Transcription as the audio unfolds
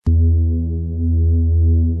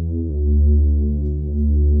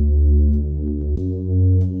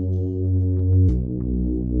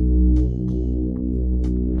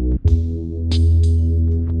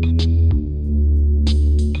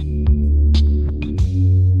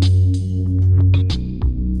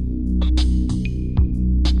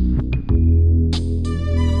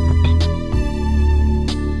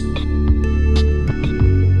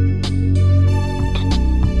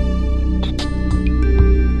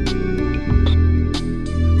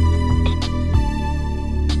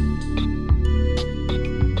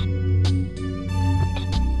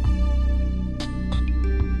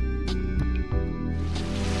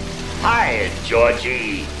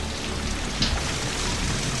Georgie.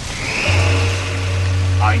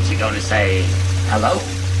 Aren't you going to say hello?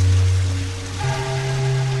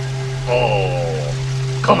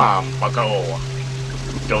 Oh, come on, bucko.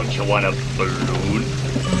 Don't you want a balloon?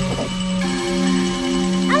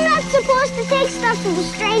 I'm not supposed to take stuff from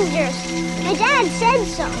strangers. My dad said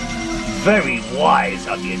so. Very wise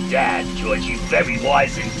of your dad, Georgie. Very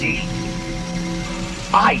wise indeed.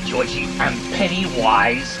 I, Georgie, am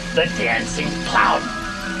Pennywise the Dancing Clown.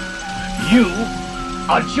 You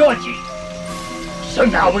are Georgie. So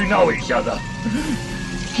now we know each other.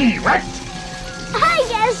 Correct? I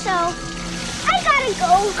guess so. I gotta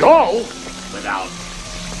go. Go without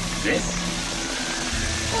this?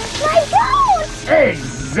 My goat!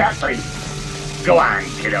 Exactly. Go on,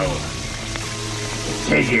 kiddo.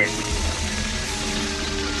 Take it.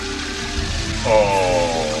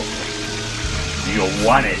 Oh, you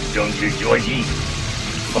want it, don't you, Georgie?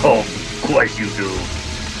 Oh, of course you do.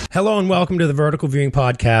 Hello and welcome to the Vertical Viewing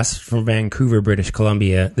Podcast from Vancouver, British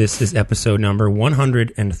Columbia. This is episode number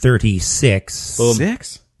 136.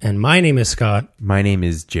 Six? And my name is Scott. My name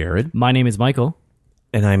is Jared. My name is Michael.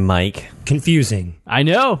 And I'm Mike. Confusing. I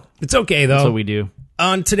know. It's okay, though. That's what we do.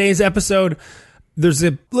 On today's episode, there's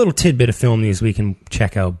a little tidbit of film news we can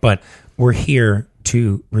check out, but we're here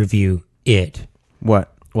to review it. What?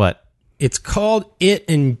 It's called It,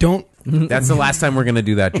 and don't... That's the last time we're going to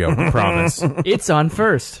do that joke, I promise. It's on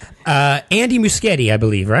first. Andy Muschietti, I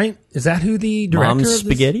believe, right? Is that who the director Mom's of this?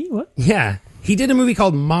 Spaghetti? What? Yeah. He did a movie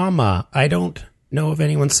called Mama. I don't know if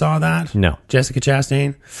anyone saw that. No. Jessica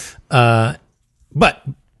Chastain. But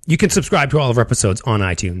you can subscribe to all of our episodes on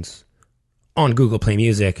iTunes, on Google Play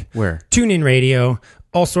Music. Where? TuneIn Radio,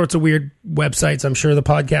 all sorts of weird websites I'm sure the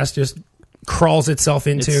podcast just crawls itself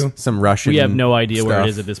into. Some Russian We have no idea where it stuff.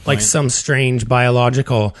 is at this point. Like some strange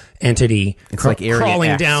biological entity like Area crawling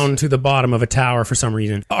X. down to the bottom of a tower for some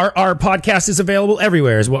reason. Our podcast is available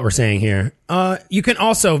everywhere is what we're saying here. You can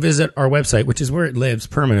also visit our website, which is where it lives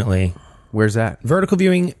permanently. Where's that?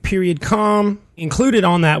 verticalviewing.com. Included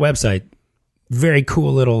on that website, very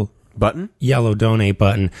cool little Button? yellow donate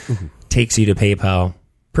button. Takes you to PayPal.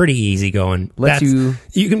 Pretty easy going. Lets you-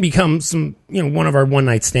 You can become one of our one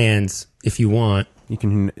night stands if you want. You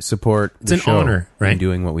can support the an show honor, right? in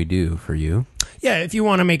doing what we do for you. Yeah, if you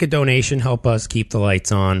want to make a donation, help us keep the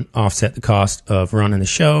lights on, offset the cost of running the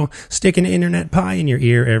show, stick an internet pie in your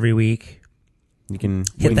ear every week. You can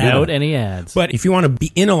Hit that Without up. any ads. But if you want to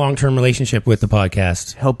be in a long-term relationship with the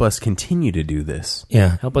podcast, help us continue to do this.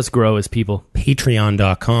 yeah, Help us grow as people.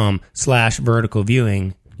 patreon.com/vertical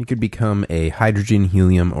viewing. You could become a hydrogen,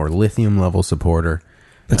 helium, or lithium level supporter.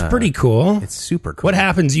 That's pretty cool. It's super cool. What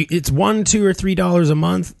happens? It's $1, $2, or $3 a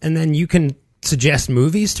month, and then you can suggest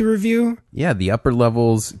movies to review. Yeah, the upper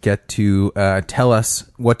levels get to tell us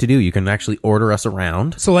what to do. You can actually order us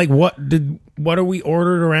around. So, like, what are we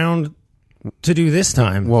ordered around to do this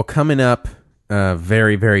time? Well, coming up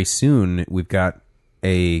very, very soon, we've got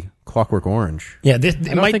a Clockwork Orange. Yeah, this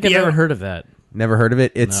I don't think I've ever heard of that. Never heard of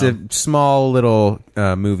it? It's a small little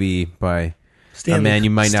movie by a man you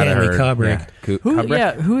might not have Stanley heard. Kubrick. Yeah, Who? Kubrick?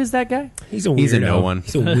 Yeah, who is that guy? He's a weirdo. He's a no one.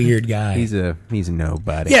 He's a weird guy. He's a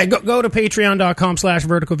nobody. Yeah, go to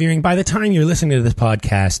patreon.com/vertical viewing. By the time you're listening to this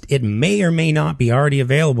podcast, it may or may not be already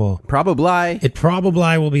available. Probably It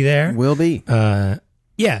probably will be there. will be.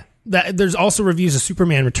 Yeah. There's also reviews of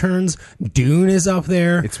Superman Returns. Dune is up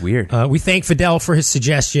there. It's weird. We thank Fidel for his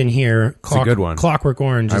suggestion here. It's a good one. Clockwork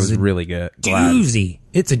Orange I is was a really good. Glad. doozy.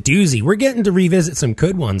 It's a doozy. We're getting to revisit some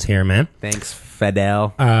good ones here, man. Thanks,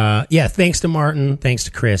 Fidel. Yeah, thanks to Martin, thanks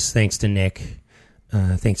to Chris, thanks to Nick,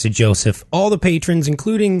 thanks to Joseph, all the patrons,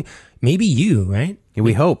 including maybe you, right?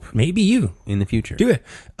 We hope Maybe you. in the future. Do it.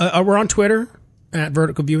 We're on Twitter at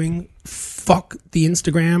Vertical Viewing. Fuck the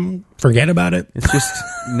Instagram. Forget about it. It's just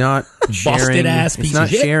not sharing. Busted ass It's piece not of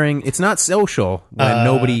shit. sharing. It's not social when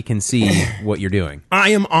nobody can see what you're doing. I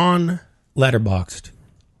am on Letterboxd.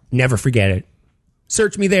 Never forget it.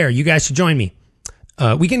 Search me there. You guys should join me.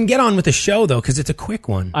 We can get on with the show, though, because it's a quick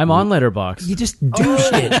one. I'm on Letterboxd. You just do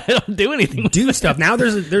shit. I don't do anything. Do stuff. Now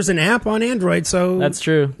there's an app on Android, so That's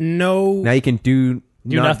true. no. Now you can do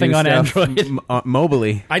not nothing on stuff Android.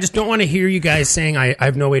 Mobily. I just don't want to hear you guys saying I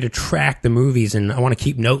have no way to track the movies, and I want to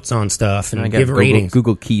keep notes on stuff and I got give ratings.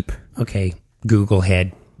 Google Keep. Okay, Google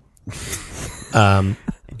head.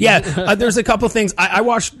 There's a couple things. I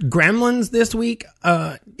watched Gremlins this week.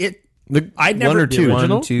 I'd never one or two?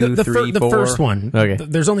 Original? 1, 2, the 3, 4. the first one. Okay.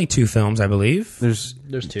 There's only 2 films, I believe. There's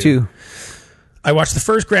two. I watched the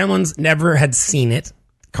first Gremlins. Never had seen it.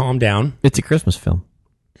 Calm down. It's a Christmas film.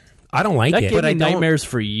 I don't like That it. gave me I don't- nightmares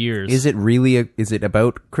for years. Is it really? Is it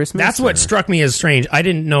about Christmas? That's what or- struck me as strange. I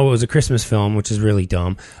didn't know it was a Christmas film, which is really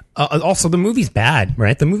dumb. Also, the movie's bad,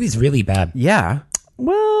 right? The movie's really bad. Yeah.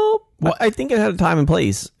 Well, I think it had a time and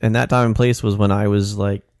place, and that time and place was when I was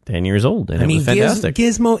like 10 years old, and it was fantastic.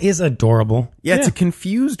 Gizmo is adorable. Yeah, it's a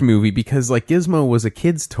confused movie because like Gizmo was a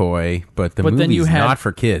kid's toy, but the But then movie's you had- not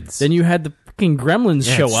for kids. Then you had the fucking Gremlins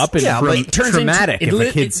show up and yeah, but It turns traumatic into, if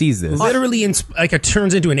a kid sees this. Literally, it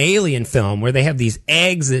turns into an alien film where they have these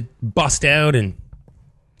eggs that bust out and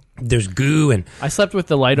there's goo and I slept with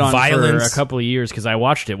the light on Violence. for a couple of years because I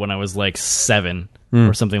watched it when I was like 7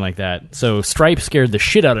 or something like that. So Stripe scared the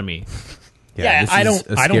shit out of me. Yeah, this I is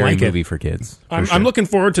don't- a I don't scary like it. movie for kids. for I'm sure. looking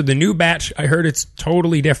forward to the new batch. I heard it's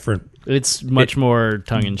totally different. It's much more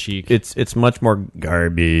tongue in cheek. It's much more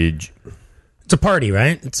garbage. It's a party,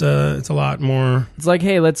 right? It's a lot more It's like,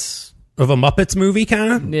 hey, let's. of a Muppets movie,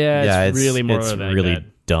 kind of. Yeah, it's really more it's of that. really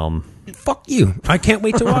dumb. Fuck you! I can't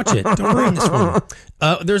wait to watch it. Don't ruin this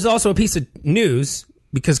one. There's also a piece of news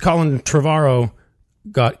because Colin Trevorrow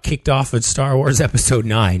got kicked off at Star Wars Episode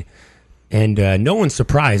 9, and no one's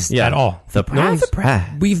surprised at all.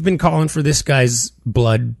 We've been calling for this guy's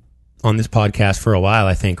blood on this podcast for a while,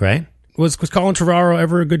 I think, right? Was Colin Trevorrow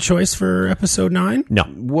ever a good choice for Episode 9? No.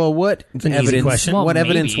 Well, what an easy evidence? question. Well, what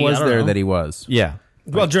evidence maybe, was I don't there know. that he was? Yeah.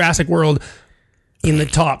 Well, Jurassic World in the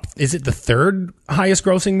top. Is it the third highest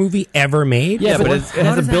grossing movie ever made? Yeah, So but what- it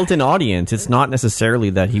has a built-in audience. It's not necessarily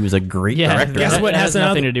that he was a great Yeah, director. Guess That what has has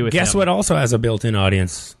nothing to do with Guess him. what also has a built-in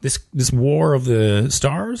audience? This War of the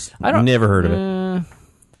Stars. I don't. Never heard of it.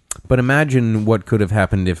 But imagine what could have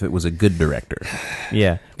happened if it was a good director.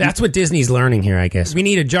 Yeah. That's what Disney's learning here, I guess. We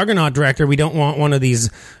need a juggernaut director. We don't want one of these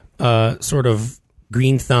sort of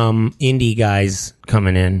green thumb indie guys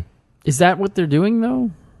coming in. Is that what they're doing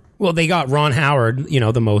though? Well, they got Ron Howard,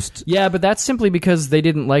 the most. Yeah, but that's simply because they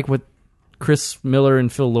didn't like what Chris Miller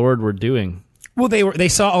and Phil Lord were doing. Well, they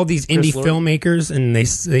saw all these indie Lord. filmmakers, and they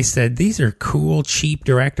said these are cool, cheap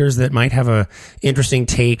directors that might have a interesting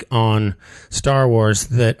take on Star Wars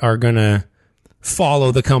that are gonna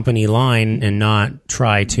follow the company line and not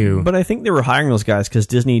try to. But I think they were hiring those guys because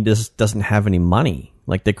Disney just doesn't have any money.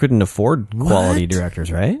 Like, they couldn't afford quality What?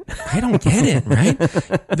 directors, right? I don't get it, right?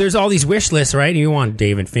 There's all these wish lists, right? You want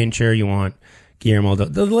David Fincher, you want Guillermo.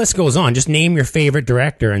 The list goes on. Just name your favorite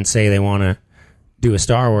director and say they want to do a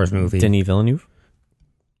Star Wars movie. Denis Villeneuve?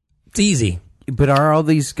 It's easy. But are all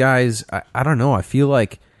these guys? I don't know. I feel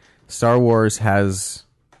like Star Wars has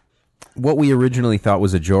what we originally thought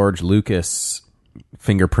was a George Lucas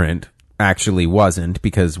fingerprint actually wasn't,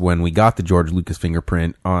 because when we got the George Lucas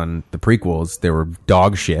fingerprint on the prequels, they were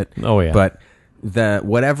dog shit. Oh, yeah. But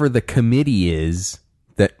whatever the committee is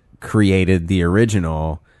that created the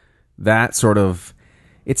original, that sort of,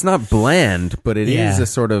 it's not bland, but it is Yeah. a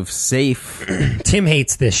sort of safe, Tim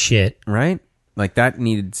hates this shit. right? Like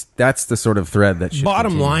that's the sort of thread that should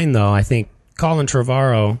Bottom continue. line, though, I think Colin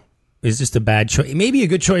Trevorrow is just a bad choice. Maybe a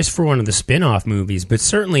good choice for one of the spin-off movies, but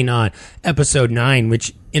certainly not Episode 9,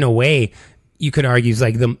 which in a way you could argue is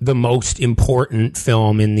like the most important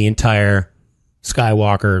film in the entire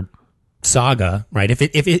Skywalker saga, right? If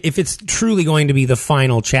it's truly going to be the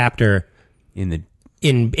final chapter in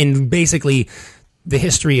basically the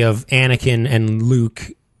history of Anakin and Luke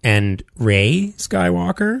and Rey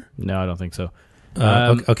Skywalker. No, I don't think so.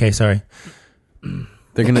 Okay, sorry.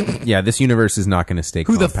 They're gonna, this universe is not gonna stay.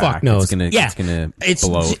 Who the compact. fuck knows? It's gonna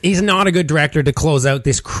blow. He's not a good director to close out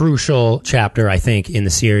this crucial chapter, I think, in the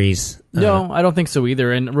series. No, I don't think so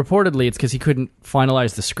either. And reportedly, it's because he couldn't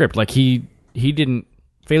finalize the script. Like he didn't.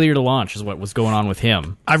 Failure to launch is what was going on with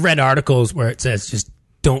him. I've read articles where it says just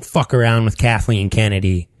don't fuck around with Kathleen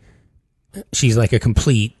Kennedy. She's like a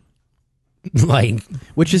complete, like,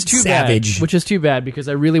 Which is too savage. bad. Which is too bad because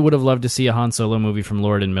I really would have loved to see a Han Solo movie from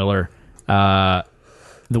Lord and Miller,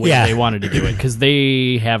 the way Yeah. they wanted to do it, because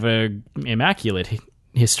they have a immaculate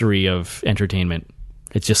history of entertainment.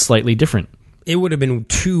 It's just slightly different. It would have been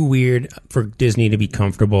too weird for Disney to be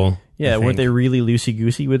comfortable. Yeah, I weren't think. they really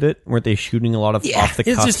loosey-goosey with it? Weren't they shooting a lot of Yeah,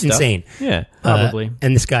 off-the-cuff it's just stuff? insane. Yeah. Probably.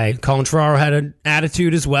 And this guy, Colin Trevorrow, had an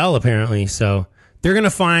attitude as well, apparently. So they're going to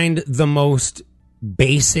find the most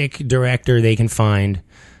basic director they can find.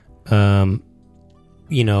 They're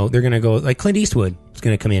going to go, like Clint Eastwood is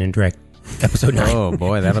going to come in and direct Episode 9. Oh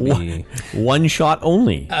boy, that'll be. One shot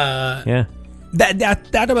only. Yeah.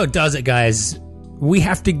 That about does it, guys. We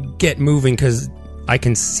have to get moving because I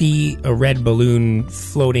can see a red balloon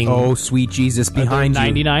floating Oh sweet Jesus, behind you.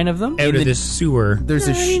 99 of them? out of the sewer. There's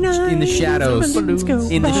a in the shadows.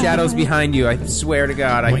 In the shadows behind you. I swear to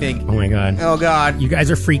God, I think. Oh my god. Oh God. You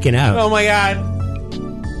guys are freaking out. Oh my God.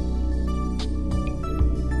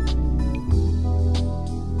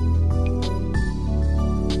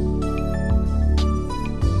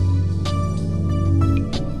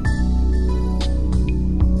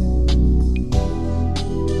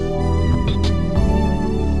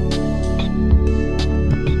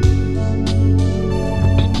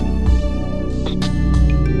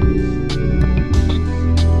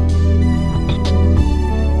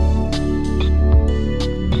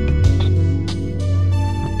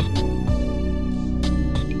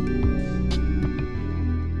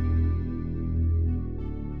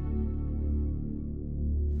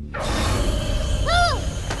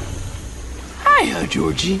 Hiya,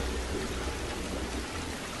 Georgie.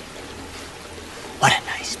 What a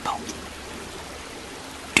nice boat.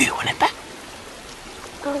 Do you want it back?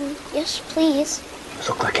 Yes, please. You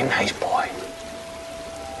look like a nice boy.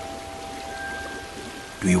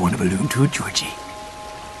 Do you want a balloon too, Georgie?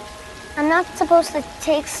 I'm not supposed to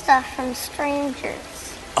take stuff from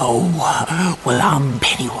strangers. Oh, well, I'm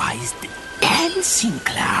Pennywise the Dancing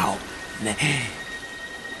Clown.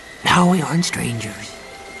 Now we aren't strangers,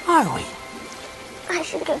 are we? I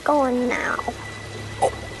should get going now.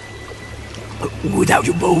 Without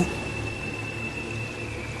your boat?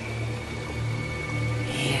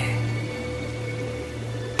 Here.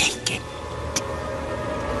 Take it.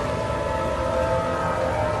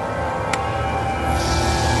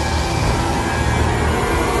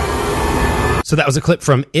 So that was a clip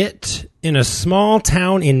from It. In a small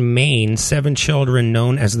town in Maine, 7 children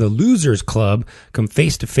known as the Losers Club come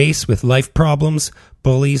face to face with life problems,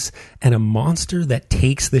 bullies, and a monster that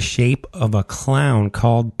takes the shape of a clown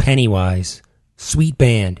called Pennywise. Sweet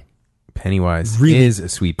band. Pennywise Really is a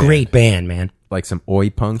sweet band. Great band, man. Like some oi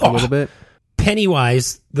punk a little bit.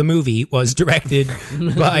 Pennywise, the movie, was directed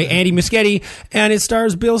by Andy Muschietti, and it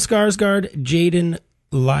stars Bill Skarsgård, Jaden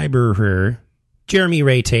Lieberher, Jeremy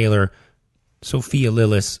Ray Taylor, Sophia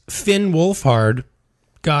Lillis, Finn Wolfhard,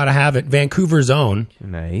 gotta have it, Vancouver's own,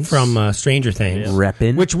 Nice. from Stranger Things,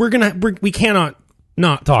 Reppin'. which we cannot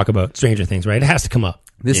not talk about Stranger Things, right? It has to come up.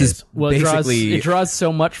 This is Well, basically... it draws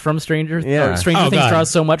so much from Stranger. Yeah. Stranger Oh, Things God.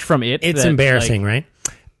 draws so much from it. It's that, embarrassing, like,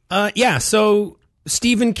 right? Yeah, so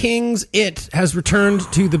Stephen King's It has returned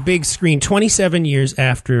to the big screen 27 years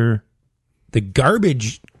after the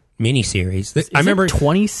garbage miniseries. I remember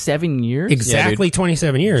 27 years. exactly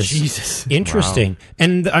 27 years. Jesus. Interesting.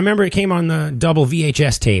 And I remember it came on the double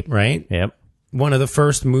VHS tape, right? Yep. One of the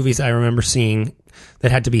first movies I remember seeing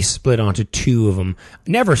that had to be split onto 2 of them.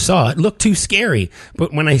 Never saw it. Looked too scary.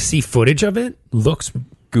 But when I see footage of it, looks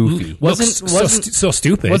goofy. Looks Wasn't- so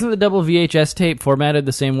stupid. Wasn't the double VHS tape formatted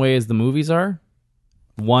the same way as the movies are?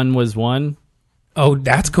 1 was 1, Oh,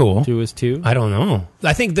 that's cool. 2 was 2. I don't know.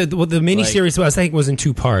 I think the miniseries was, I think, was in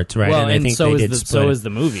 2 parts, right? Well, I and think so they is did the split. so is the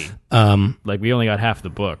movie. Like we only got half the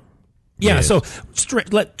book. Yeah, so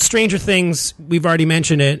Stranger Things, we've already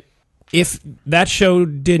mentioned it. If that show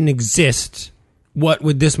didn't exist, what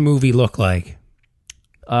would this movie look like?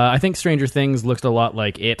 I think Stranger Things looked a lot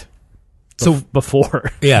like it. So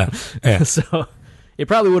Before, yeah. so it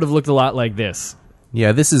probably would have looked a lot like this.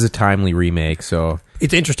 Yeah, this is a timely remake, so...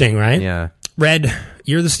 It's interesting, right? Yeah. Red,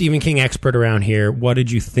 you're the Stephen King expert around here. What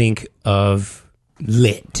did you think of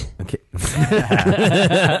Lit? Okay.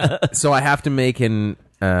 So I have to make an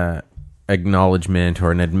acknowledgement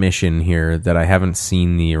or an admission here that I haven't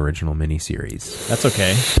seen the original miniseries. That's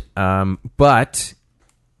okay. But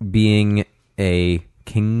being a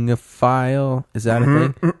Kingophile, is that a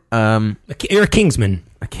thing? You're a Kingsman.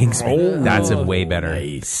 A Kingsman. That's a way better.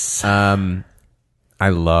 Nice. I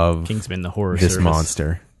love Kingsman, the horror this service.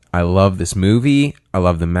 monster. I love this movie. I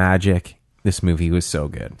love the magic. This movie was so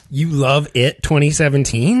good. You love It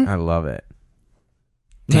 2017? I love it.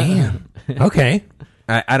 Damn. Okay.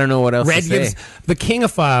 I don't know what else Red to say. gives the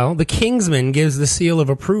Kingophile, the Kingsman gives the seal of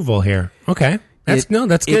approval here. Okay. That's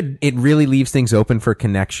good. It really leaves things open for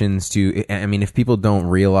connections to... I mean, if people don't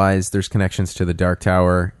realize there's connections to the Dark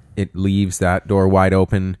Tower, it leaves that door wide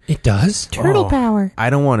open. It does. Turtle power. I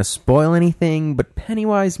don't want to spoil anything, but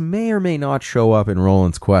Pennywise may or may not show up in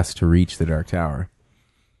Roland's quest to reach the Dark Tower.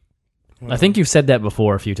 I think you've said that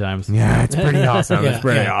before a few times. Yeah, it's pretty awesome. Yeah, It's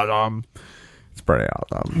pretty yeah. awesome. It's pretty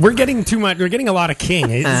awesome. We're getting too much. We're getting a lot of King.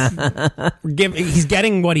 He's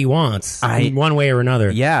getting what he wants in one way or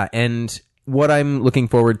another. Yeah, and what I'm looking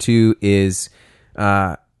forward to is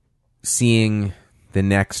seeing the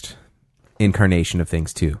next incarnation of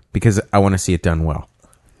things too, because I want to see it done well.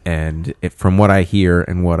 And from what I hear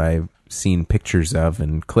and what I've seen pictures of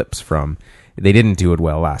and clips from, they didn't do it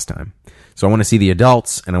well last time. So I want to see the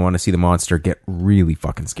adults, and I want to see the monster get really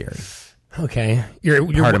fucking scary. Okay. You're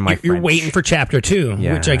Pardon my you're French. waiting for chapter 2,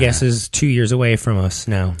 Yeah. which I guess is 2 years away from us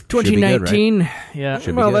now. 2019. Yeah.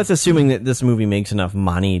 Should be Well, good. that's assuming that this movie makes enough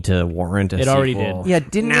money to warrant a It already sequel. did. Yeah,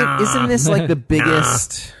 didn't it? Isn't this like the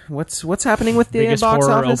biggest? What's happening with the Biggest box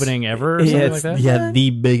horror office? opening ever or Yeah, something like it's, that? yeah, the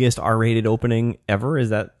biggest R-rated opening ever. Is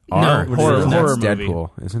that R. No, horror That's movie. Deadpool,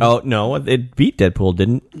 isn't it? Oh no, it beat Deadpool,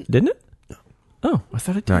 didn't it? Oh, I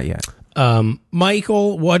thought it did. Not yet.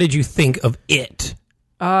 Michael, what did you think of It?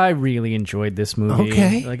 I really enjoyed this movie.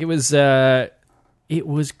 Okay. Like it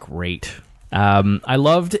was great. I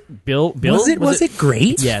loved Bill. Was it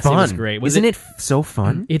great? Yes, Fun. it was great. Isn't it so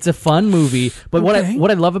fun? It's a fun movie, but Okay.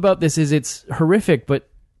 what I love about this is it's horrific, but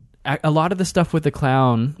a lot of the stuff with the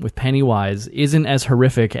clown, with Pennywise, isn't as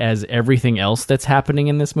horrific as everything else that's happening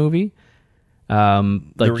in this movie.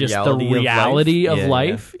 The reality of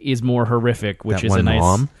life is more horrific, which That is one a nice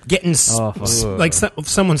mom? Getting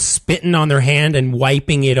someone spitting on their hand and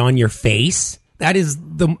wiping it on your face. That is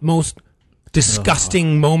the most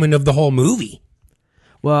disgusting moment of the whole movie.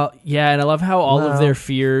 Well, yeah, and I love how all of their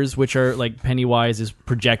fears, which are like Pennywise is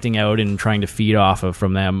projecting out and trying to feed off of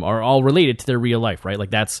from them, are all related to their real life, right?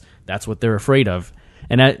 Like that's what they're afraid of,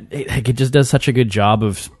 and it just does such a good job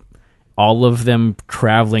of all of them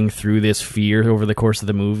traveling through this fear over the course of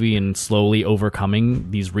the movie and slowly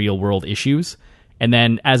overcoming these real world issues, and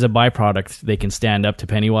then as a byproduct, they can stand up to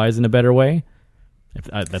Pennywise in a better way.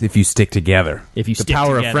 If you stick together. If you the stick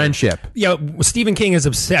power together. of friendship. Yeah, Stephen King is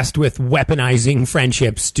obsessed with weaponizing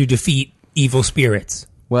friendships to defeat evil spirits.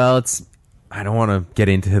 Well, I don't want to get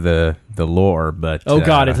into the lore, but Oh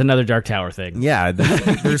God, it's another Dark Tower thing. yeah,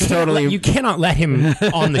 there's totally You cannot let him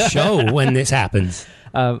on the show when this happens.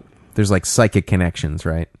 there's like psychic connections,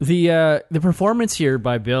 right? The performance here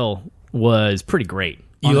by Bill was pretty great.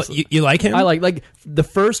 You like him? I like the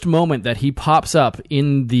first moment that he pops up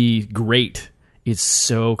in the grate is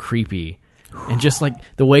so creepy, and just like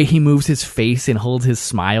the way he moves his face and holds his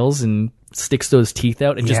smiles and sticks those teeth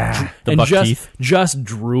out and Yeah. just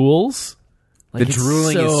drools. Like, The it's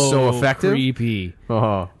drooling is so effective. creepy.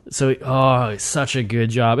 Oh, So it's such a good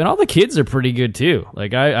job, and all the kids are pretty good too.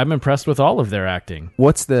 Like I'm impressed with all of their acting.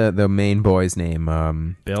 what's the main boy's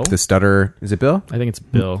name? Bill? The stutter. Is it Bill? I think it's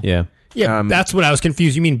Bill. Yeah. yeah, that's what I was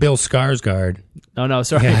confused. You mean Bill Skarsgård? Oh no,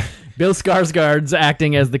 sorry. Yeah. Bill Skarsgård's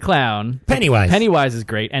acting as the clown. Pennywise. Pennywise is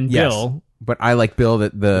great, and Yes. Bill. But I like Bill, the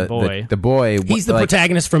boy. the boy. He's the like,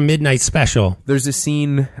 protagonist from Midnight Special. There's a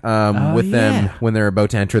scene with them when they're about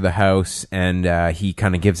to enter the house, and he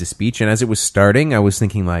kind of gives a speech. And as it was starting, I was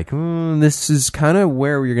thinking like, this is kind of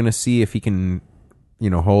where we're going to see if he can,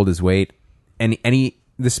 hold his weight. And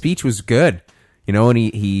the speech was good, and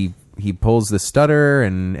he pulls the stutter,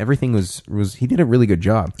 and everything was he did a really good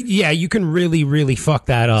job. Yeah, you can really, really fuck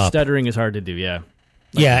that up. Stuttering is hard to do, yeah.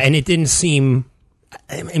 Yeah, and it didn't seem...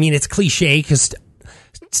 I mean, it's cliche because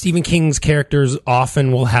Stephen King's characters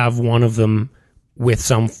often will have one of them with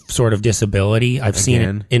some sort of disability. I've seen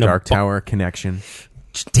Again, it in Dark Tower connection.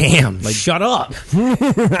 Damn, shut up.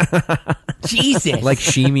 Jesus. Like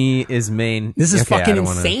Shimi is main. This is Okay, I fucking don't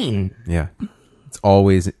wanna- insane. Yeah, it's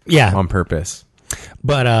always Yeah. on purpose.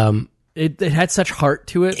 But, It had such heart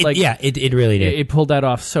to it. Like it really did. it pulled that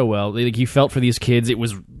off so well. Like you felt for these kids. It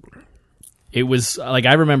was like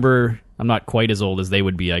I remember. I'm not quite as old as they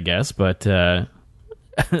would be, I guess, but a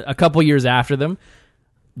couple years after them,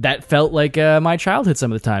 that felt like my childhood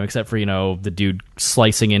some of the time, except for the dude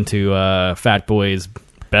slicing into Fat Boy's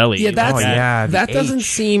belly. Yeah, that's, Like that. the that doesn't H.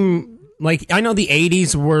 seem like... I know the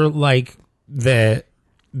 80s were like the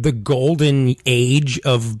golden age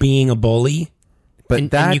of being a bully. But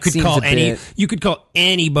And that you could seems call a bit. you could call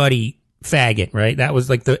anybody faggot, right? That was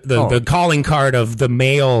like the calling card of the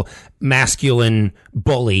male masculine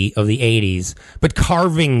bully of the 80s. But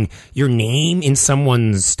carving your name in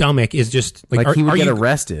someone's stomach is just Like he would get you-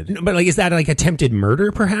 arrested. But like, is that like attempted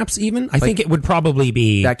murder? Perhaps even. I think it would probably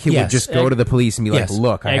be That kid would yes. just go to the police and be Yes. like,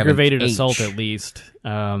 "Look, I have an Aggravated H." assault, at least.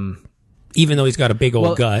 even though he's got a big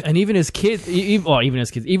old gut. And even his kids,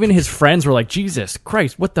 even his friends were like, "Jesus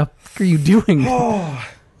Christ, what the fuck are you doing?"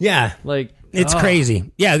 Yeah, Like it's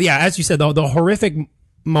crazy. Yeah. As you said, the horrific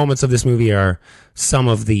moments of this movie are some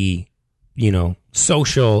of the,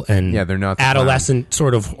 social and Yeah, they're not the adolescent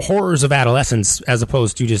sort of horrors of adolescence, as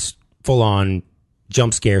opposed to just full on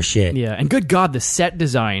jump scare shit. Yeah, and good God, the set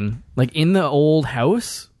design, like in the old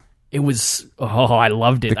house, it was. Oh, I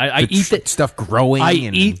loved it. I eat that stuff growing. I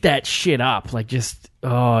and eat that shit up. Like just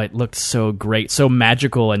it looked so great, so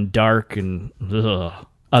magical and dark and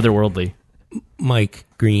otherworldly. Mike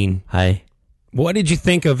Green, Hi. what did you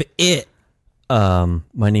think of it?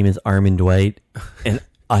 My name is Armin Dwight, and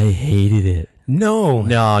I hated it. No.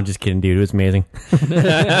 No, I'm just kidding, dude. It was amazing.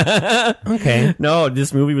 Okay. No,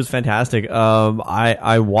 this movie was fantastic.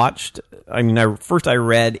 I watched. I mean, I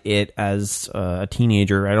read it as a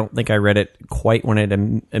teenager. I don't think I read it quite when it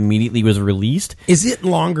immediately was released. Is it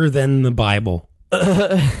longer than the Bible?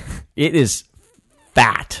 It is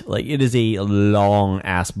fat. Like, it is a long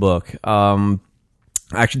ass book. I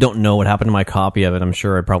actually don't know what happened to my copy of it. I'm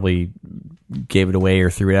sure I probably gave it away or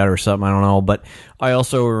threw it out or something. I don't know. But I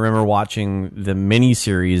also remember watching the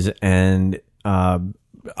miniseries, and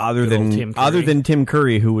other than Tim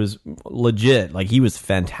Curry, who was legit, like, he was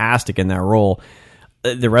fantastic in that role.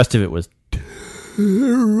 The rest of it was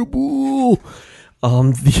terrible.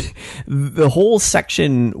 The whole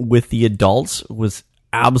section with the adults was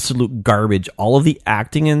absolute garbage. All of the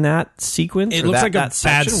acting in that sequence, It or looks that- like a that bad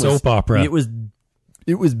section soap opera. It was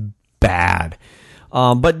bad.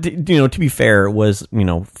 But to be fair, it was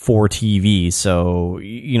for TV, so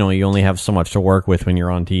you only have so much to work with when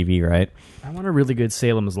you're on TV, right? I want a really good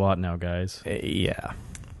Salem's Lot now, guys. Yeah.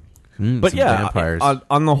 But vampires.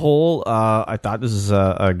 On the whole, I thought this is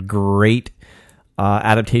a great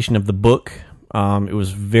adaptation of the book. It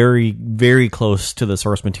was very, very close to the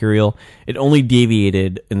source material. It only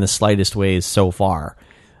deviated in the slightest ways so far.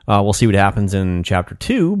 We'll see what happens in chapter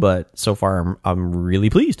 2, but so far I'm really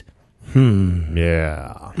pleased.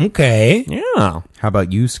 Yeah. Okay. Yeah. How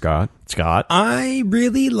about you, Scott? Scott? I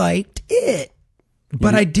really liked it,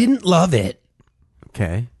 but I didn't love it.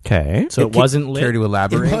 Okay. Okay. So it wasn't lit. Care to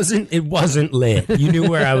elaborate? It wasn't lit. You knew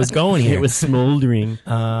where I was going here. It was smoldering.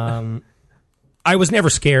 I was never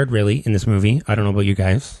scared really in this movie. I don't know about you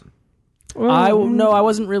guys. I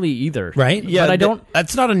wasn't really either. Right? Yeah, but I don't.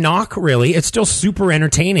 That's not a knock really. It's still super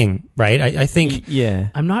entertaining, right? I think Yeah.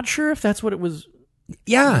 I'm not sure if that's what it was.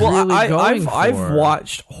 yeah. Well, really going I've for.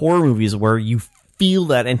 watched horror movies where you feel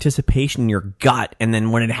that anticipation in your gut, and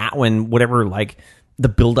then when when whatever like the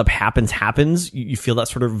buildup happens, you feel that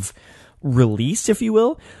sort of release, if you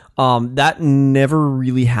will. That never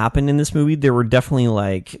really happened in this movie. There were definitely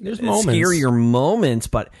like There's moments. scarier moments,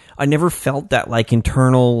 but I never felt that like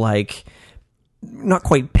internal like. Not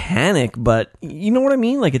quite panic, but you know what I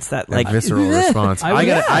mean. Like it's that like visceral response.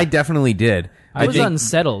 I definitely did. I was think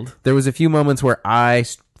unsettled. there was a few moments where I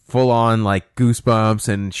full on like goosebumps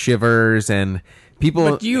and shivers and people.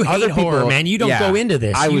 But you hate other horror, people- man. You don't go into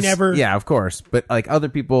this. You never- Yeah, of course. But like other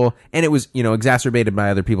people, and it was exacerbated by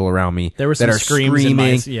other people around me. There were that some are screams in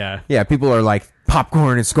my- screaming. yeah. People are like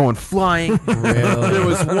popcorn is going flying. There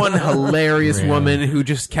was one hilarious woman who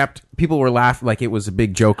just kept. People were laughing like it was a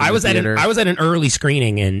big joke. In I was the at theater. an I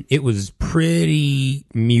screening and it was pretty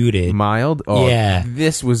muted. mild. Oh, Yeah.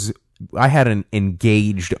 This was. I had an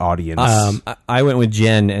engaged audience. I went with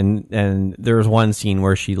Jen, and there was one scene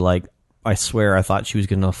where she like, I swear, I thought she was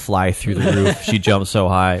gonna fly through the roof. She jumped so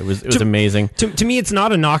high; it was amazing. To me, it's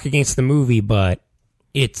not a knock against the movie, but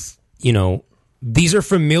it's these are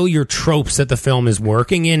familiar tropes that the film is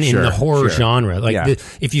working in the horror genre. Like Yeah.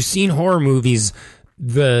 if you've seen horror movies,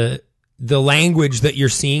 the language that you're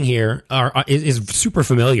seeing here is super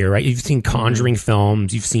familiar, right? You've seen Conjuring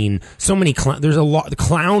films, you've seen so many. There's a lot. The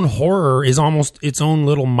clown horror is almost its own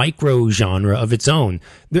little micro genre of its own.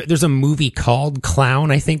 There's a movie called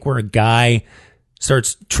Clown, I think, where a guy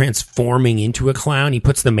starts transforming into a clown. He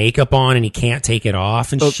puts the makeup on and he can't take it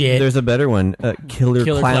off and shit. There's a better one: Killer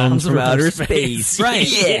Clowns from Outer Space. Right?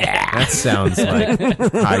 Yeah. that sounds like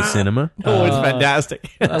high cinema. Oh, it's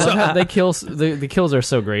fantastic. I love how they kill. The kills are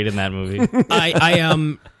so great in that movie.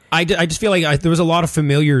 I just feel like there was a lot of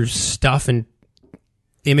familiar stuff and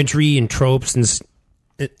imagery and tropes,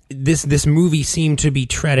 and this movie seemed to be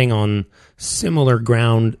treading on similar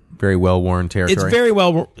ground. Very well worn territory. It's very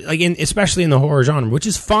well, especially in the horror genre, which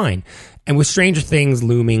is fine. And with Stranger Things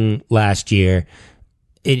looming last year,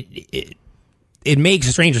 it makes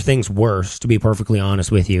Stranger Things worse, to be perfectly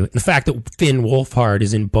honest with you. The fact that Finn Wolfhard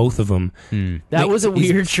is in both of them, That was a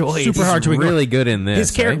weird choice. super hard to ignore. really good in this.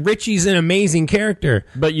 His character, right? Richie's an amazing character.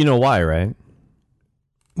 But you know why, right?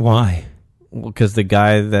 Why? Because the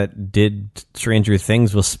guy that did Stranger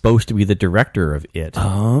Things was supposed to be the director of it,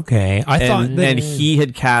 Oh, okay. I thought and, that and he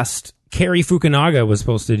had cast. Cary Fukunaga was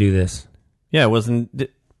supposed to do this. Yeah, wasn't.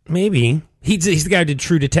 Maybe he's the guy who did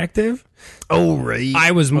True Detective. Oh right.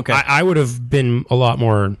 I would have been a lot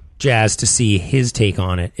more jazzed to see his take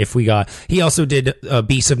on it if we got. He also did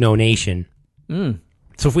Beasts of No Nation. So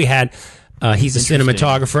if we had, he's a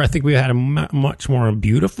cinematographer. I think we had a much more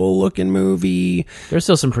beautiful looking movie. There's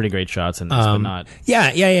still some pretty great shots in this, but not.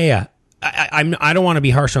 Yeah. I don't want to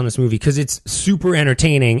be harsh on this movie because it's super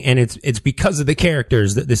entertaining and it's because of the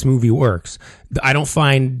characters that this movie works. I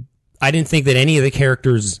didn't think that any of the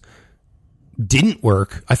characters didn't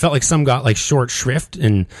work. I felt like some got like short shrift,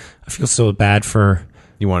 and I feel so bad for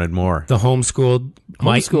You wanted more. the homeschooled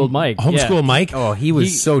Mike. Homeschooled Mike, Oh, he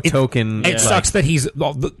was so token. It sucks that he's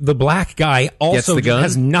the black guy also the gun?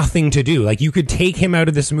 has nothing to do. Like you could take him out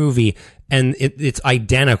of this movie and it's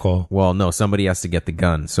identical. Well, no, somebody has to get the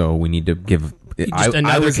gun, so we need to give. Just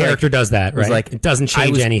another character does that, was right? like, It doesn't change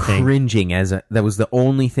I was anything. Cringing that was the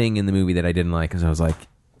only thing in the movie that I didn't like, because I was like,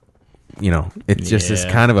 it just is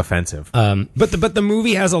kind of offensive. But the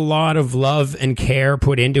movie has a lot of love and care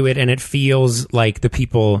put into it, and it feels like the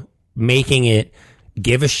people making it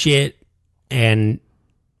give a shit. And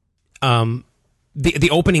the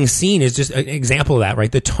opening scene is just an example of that,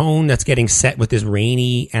 right? The tone that's getting set with this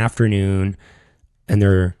rainy afternoon, and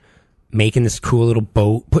they're making this cool little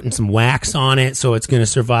boat, putting some wax on it so it's going to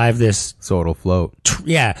survive this. So it'll float.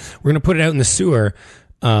 Yeah, we're going to put it out in the sewer.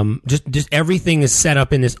 Just everything is set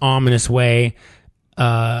up in this ominous way.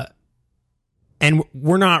 And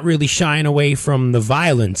we're not really shying away from the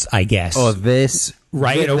violence, I guess. Oh, this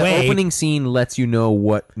Right the away. The opening scene lets you know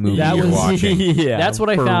what movie you're watching. Yeah, That's what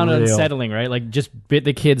I for found real. unsettling, right? Like, just bit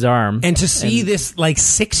the kid's arm. And to see this like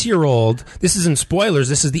 6-year-old, this isn't spoilers.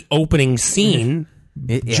 This is the opening scene.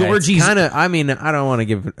 Georgie's kind of. I mean, I don't want to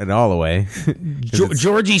give it all away.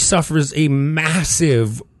 Georgie suffers a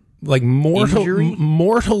massive, like Injury?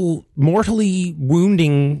 mortally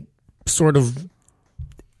wounding sort of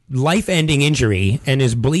life-ending injury, and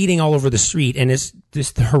is bleeding all over the street, and it's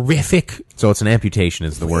this horrific. So it's an amputation,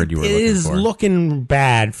 is the word you were It looking is for. looking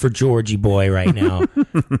bad for Georgie boy right now.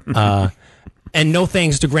 And no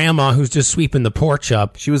thanks to Grandma, who's just sweeping the porch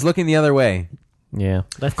up. She was looking the other way. Yeah.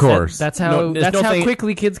 That's, course. that's how No, there's that's no how thing-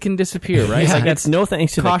 quickly kids can disappear, right? Yeah. Like, It's no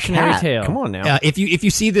thanks to cautionary the cat. tale. Come on now. If you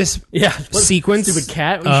see this yeah, sequence, stupid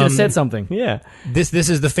cat. We should have said something. Yeah. this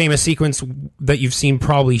is the famous sequence that you've seen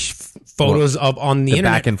probably photos of on the The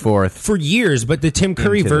internet back and forth. for years, but the Tim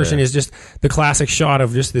Curry Into version the- is just the classic shot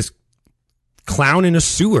of just this clown in a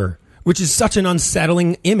sewer, which is such an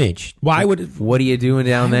unsettling image. Why would What are you doing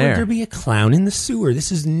down why would there? there be a clown in the sewer?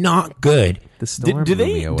 This is not good. The storm Do blew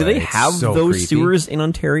they me do away. they It's have so those creepy. sewers in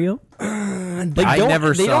Ontario? I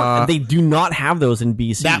never they saw. They do not have those in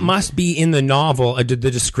BC. That must be in the novel. The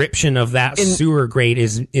description of that sewer grate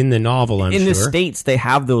is in the novel, I'm in sure. the States, they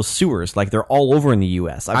have those sewers. Like, they're all over in the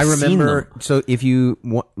U.S. I I've seen remember. them. So if you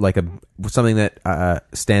want, like something that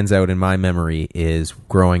stands out in my memory is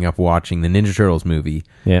growing up watching the Ninja Turtles movie.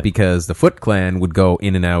 Yeah. Because the Foot Clan would go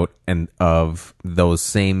in and out and of those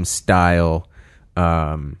same style.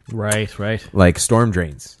 Right. Like storm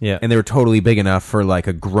drains. Yeah. And they were totally big enough for like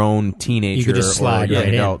a grown teenager You could just slide or right an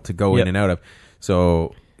in. adult to go Yep. in and out of.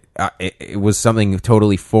 So it was something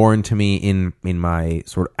totally foreign to me in my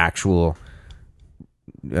sort of actual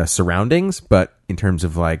surroundings, but in terms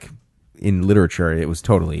of like in literature, it was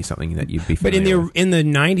totally something that you'd be But familiar with. in the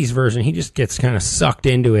 90s version, he just gets kind of sucked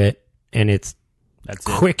into it, and it's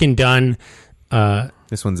quick and done.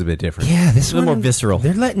 This one's a bit different. Yeah, this A little one, more visceral.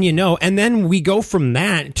 They're letting you know, and then we go from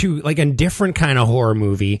that to like a different kind of horror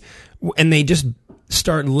movie, and they just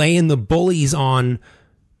start laying the bullies on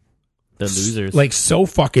The losers. like so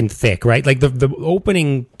fucking thick, right? Like the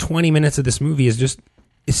opening 20 minutes of this movie is just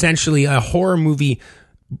essentially a horror movie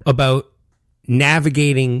about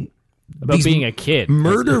navigating about these being a kid.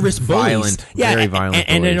 murderous bullies. Violent, very violent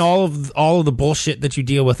and then bullies. all of the bullshit that you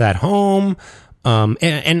deal with at home,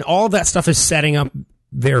 and all of that stuff is setting up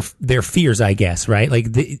their fears, I guess, right? Like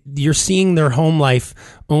you're seeing their home life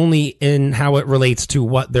only in how it relates to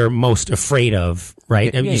what they're most afraid of,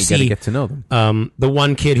 right? Yeah, And you gotta get to know them. the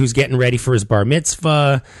one kid who's getting ready for his bar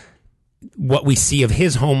mitzvah. What we see of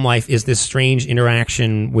his home life is this strange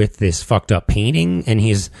interaction with this fucked up painting, and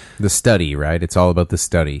he's The study, right? It's all about the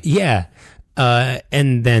study. yeah.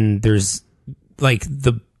 And then there's like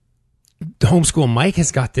the homeschool Mike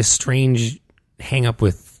has got this strange hang up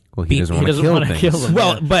with. Well, he doesn't want to doesn't kill wanna things. kill them.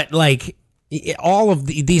 Well, but like all of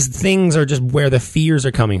these things are just where the fears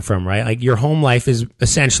are coming from, right? Like your home life is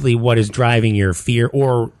essentially what is driving your fear,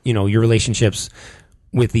 or your relationships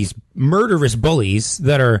with these murderous bullies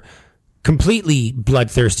that are completely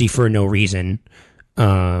bloodthirsty for no reason.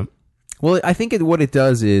 Well, I think what it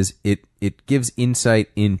does is it gives insight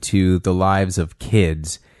into the lives of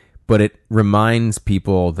kids, but it reminds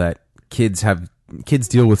people that kids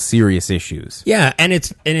deal with serious issues. Yeah, and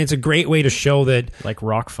it's a great way to show that like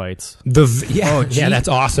rock fights. yeah, that's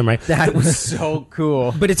awesome, right? That was so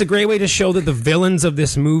cool. But it's a great way to show that the villains of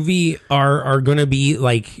this movie are going to be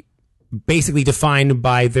like basically defined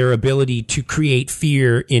by their ability to create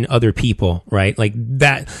fear in other people, right? Like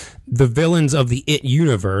that, the villains of the It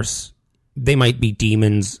universe, they might be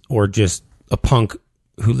demons or just a punk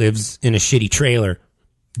who lives in a shitty trailer,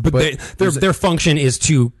 but their function is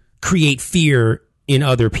to create fear in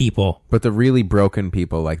other people. But the really broken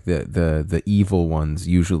people, like the evil ones,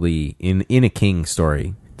 usually in a King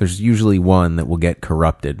story, there's usually one that will get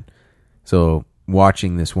corrupted. So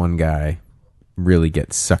watching this one guy really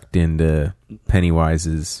get sucked into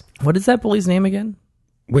Pennywise's What is that bully's name again?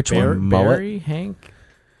 Which one? mullet? Barry, Hank,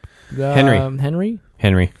 Henry.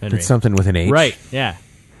 Henry. It's something with an H. Right. Yeah.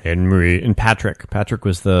 Henry and Patrick. Patrick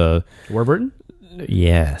was the Warburton.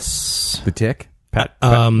 yes. The Tick.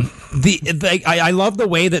 I love the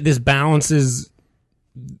way that this balances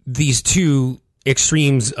these two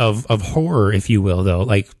extremes of horror, if you will, though.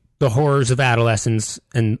 Like the horrors of adolescence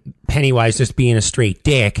and Pennywise just being a straight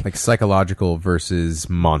dick. Like psychological versus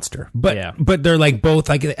monster. But they're like both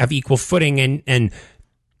like have equal footing, and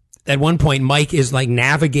at one point Mike is like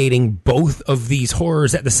navigating both of these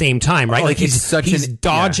horrors at the same time, right? Oh, like he's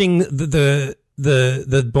dodging the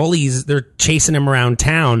bullies. They're chasing him around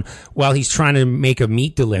town while he's trying to make a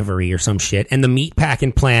meat delivery or some shit, and the meat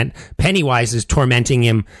packing plant Pennywise is tormenting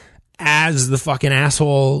him as the fucking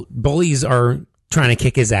asshole bullies are trying to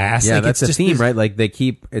kick his ass. Yeah, like, that's it's the just theme, this- right? Like they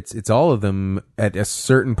keep it's all of them at a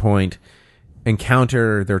certain point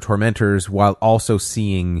encounter their tormentors while also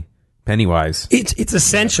seeing Pennywise. It's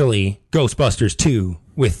essentially Ghostbusters 2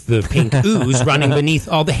 with the pink ooze running beneath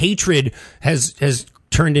all the hatred has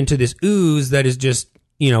turned into this ooze that is just,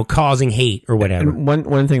 causing hate or whatever. And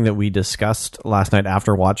one thing that we discussed last night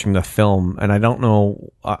after watching the film, and I don't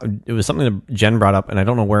know, it was something that Jen brought up, and I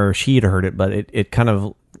don't know where she had heard it, but it kind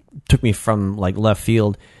of took me from like left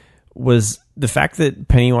field, was the fact that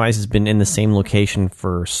Pennywise has been in the same location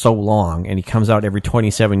for so long, and he comes out every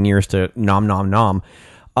 27 years to nom nom nom.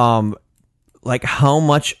 Like how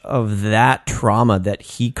much of that trauma that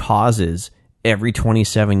he causes every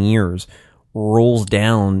 27 years rolls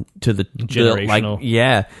down to the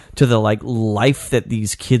Generational. to the like life that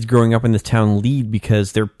these kids growing up in this town lead,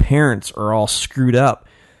 because their parents are all screwed up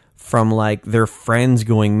from like their friends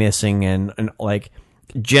going missing and like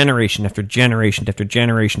generation after generation after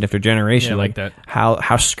generation after generation. Yeah, like that.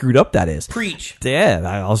 How screwed up that is. Preach. Yeah,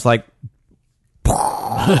 I was like,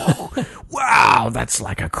 wow, that's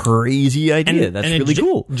like a crazy idea. That's really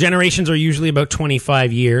cool. Generations are usually about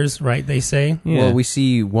 25 years, right? They say. Well, we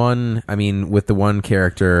see one. I mean, with the one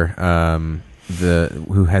character,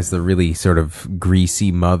 who has the really sort of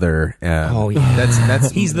greasy mother.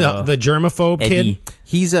 That's He's the germaphobe Eddie. kid.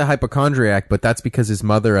 he's a hypochondriac, but that's because his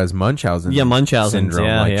mother has Munchausen. Yeah, Munchausen's, syndrome.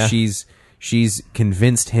 yeah, like yeah. she's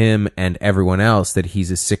convinced him and everyone else that he's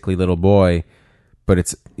a sickly little boy. But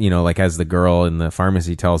it's, like as the girl in the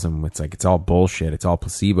pharmacy tells him, it's like, it's all bullshit. It's all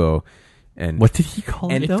placebo. And What did he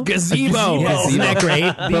call it though? Gazebo. Isn't that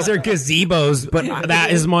great? These are gazebos, but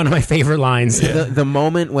that is one of my favorite lines. the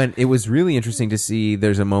moment when it was really interesting to see,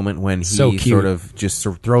 there's a moment when he So cute. sort of just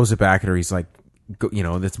throws it back at her. He's like,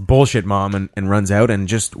 that's bullshit, mom, and runs out, and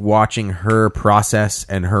just watching her process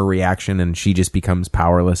and her reaction, and she just becomes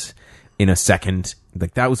powerless in a second.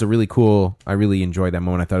 Like that was a really cool, I really enjoyed that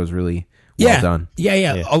moment. I thought it was really well done.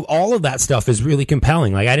 Yeah. All of that stuff is really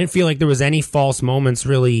compelling. Like I didn't feel like there was any false moments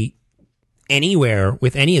really anywhere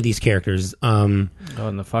with any of these characters. And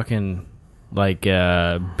the fucking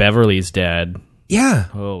Beverly's dad. Yeah.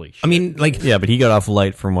 Holy shit. I mean, like, Yeah, but he got off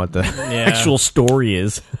light from what the actual story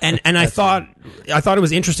is. and I thought it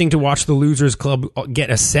was interesting to watch the Losers Club get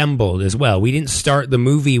assembled as well. We didn't start the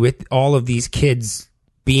movie with all of these kids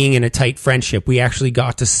being in a tight friendship. We actually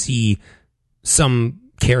got to see some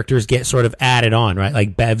characters get sort of added on, right?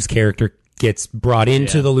 Like Bev's character gets brought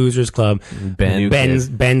into the Losers Club.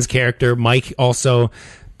 Ben's character, Mike also.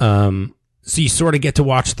 So you sort of get to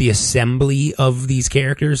watch the assembly of these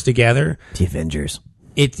characters together. The Avengers.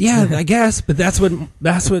 I guess, but that's what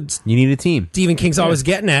You need a team. Stephen King's always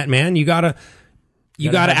getting at, man. You gotta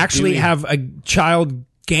actually have a child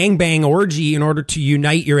gangbang orgy in order to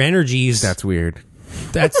unite your energies. That's weird.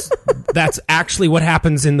 That's actually what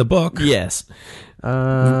happens in the book. Yes.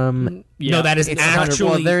 No, that is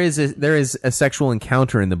actually. there is a sexual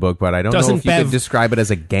encounter in the book, but I don't know Doesn't if you Bev- could describe it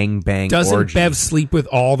as a gangbang Doesn't orgy. Bev sleep with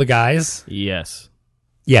all the guys? Yes.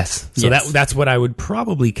 Yes. So Yes. that's what I would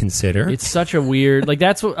probably consider. It's such a weird,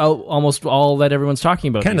 that's what, almost all that everyone's talking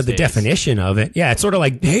about. kind of the these days. definition of it. Yeah, it's sort of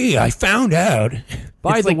like, hey, I found out.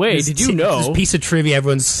 By It's the like way, this did you know? this piece of trivia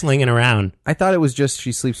everyone's slinging around? I thought it was just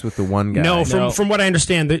she sleeps with the one guy. No, from what I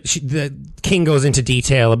understand, the King goes into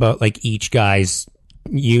detail about like each guy's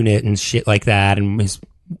unit and shit like that, and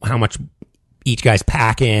how much each guy's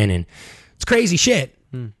packing, and it's crazy shit.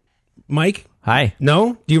 Mike, Hi.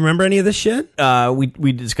 no, do you remember any of this shit?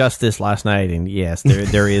 We discussed this last night, and yes,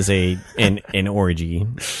 there is an orgy.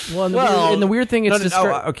 Well, and the weird thing, it's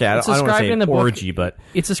described. okay, I it's don't want to described say in the book. orgy, but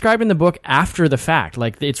It's described in the book after the fact.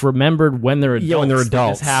 Like it's remembered when they're adults. Yeah, when they're that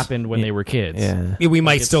adults. This happened when they were kids. yeah. We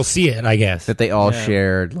might still see it, I guess. that they all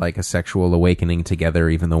shared like a sexual awakening together,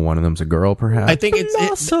 even though one of them's a girl, perhaps. I think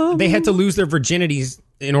they had to lose their virginities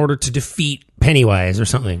in order to defeat Pennywise or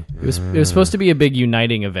something. It was supposed to be a big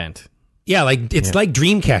uniting event. Yeah, like it's like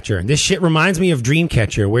Dreamcatcher. This shit reminds me of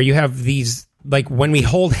Dreamcatcher, where you have these like when we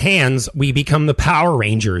hold hands, we become the Power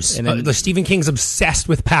Rangers. And then- The Stephen King's obsessed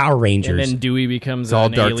with Power Rangers. And then Dewey becomes all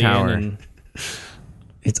an Dark alien. Tower. And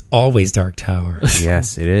It's always Dark Tower.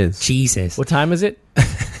 Yes, it is. Jesus. what time is it?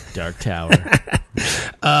 Dark Tower.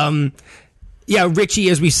 Yeah, Richie,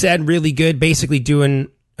 as we said, really good. Basically doing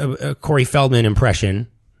a Corey Feldman impression.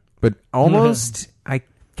 But almost, I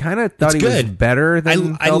kind of thought It's he was good. better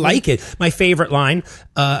than I like it. My favorite line,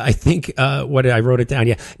 I think, what did I wrote it down?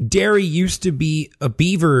 Yeah. Derry used to be a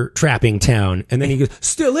beaver trapping town. And then he goes,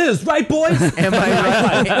 still is, right, boys? Am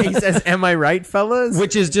I right? He says, "Am I right, fellas?"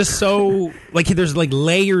 Which is just so, like, there's like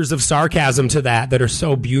layers of sarcasm to that are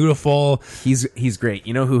so beautiful. He's great.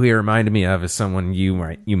 You know who he reminded me of is someone you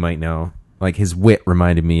might know. Like his wit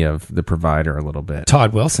reminded me of The Provider a little bit.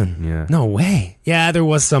 Todd Wilson. Yeah. No way. Yeah, there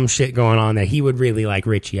was some shit going on there. He would really like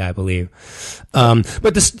Richie, I believe.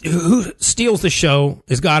 But who steals the show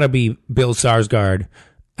has got to be Bill Skarsgård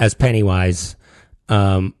as Pennywise.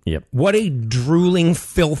 Yep. What a drooling,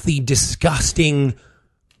 filthy, disgusting,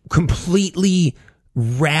 completely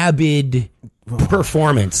rabid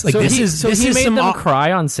performance. Like this he is made some them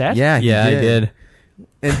cry on set. Yeah, he Yeah, I did.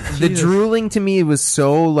 And the drooling to me was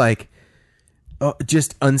so like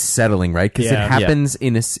just unsettling, right? Because Yeah. it happens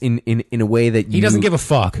in a way that He doesn't give a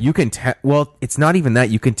fuck. You can tell. Well, it's not even that.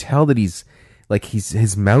 You can tell that he's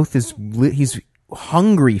his mouth is he's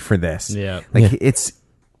hungry for this. Yeah. like it's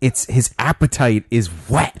his appetite is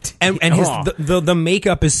wet. And his the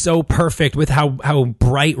makeup is so perfect with how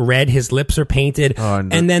bright red his lips are painted,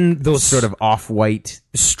 and then those sort of off-white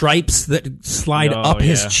stripes that slide Oh, up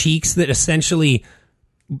his yeah. cheeks that essentially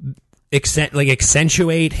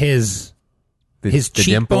accentuate his the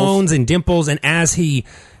cheekbones and dimples, and as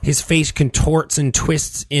his face contorts and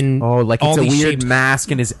twists in like all it's a these weird shapes. mask,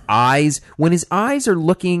 and his eyes when his eyes are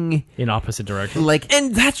looking In opposite direction. like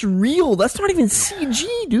And that's real. That's not even CG,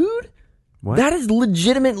 dude. What? That is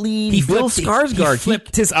legitimately Bill Skarsgård. He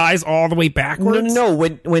flipped his eyes all the way backwards. No.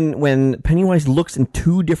 When Pennywise looks in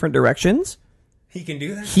two different directions, He can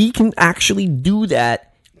do that. he can actually do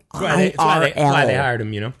that. That's why they hired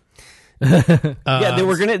him, you know. Yeah,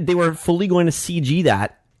 they were fully going to CG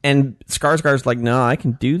that, and Skarsgård's like, no, I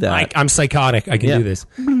can do that. I'm psychotic. I can Yeah. do this.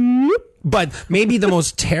 But maybe the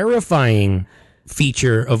most terrifying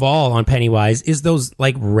feature of all on Pennywise is those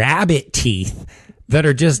like rabbit teeth that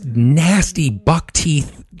are just nasty buck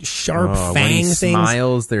teeth, sharp when fang he things.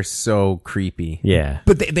 smiles, they're so creepy. Yeah,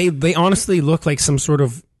 But they honestly look like some sort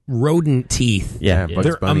of rodent teeth. yeah, Bugs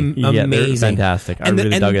They're Bunny. Yeah, they're amazing. fantastic. I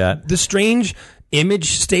really dug that. The strange image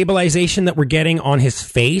stabilization that we're getting on his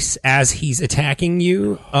face as he's attacking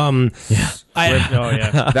you. Oh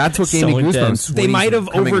yeah. That's what gave So me goosebumps. intense. They when he's might have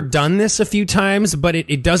coming- overdone this a few times, but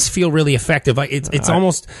it does feel really effective. It's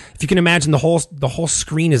almost, if you can imagine, the whole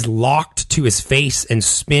screen is locked to his face and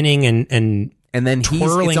spinning and and then it's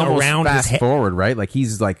twirling almost around his fast head. forward, right? Like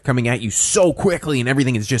he's like coming at you so quickly, and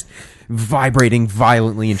everything is just vibrating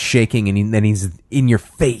violently and shaking, and then he's in your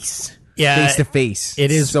face, Yeah, face to face. it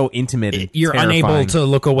is- so intimate. And You're terrifying. unable to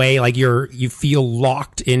look away. Like you feel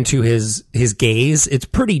locked into his gaze. It's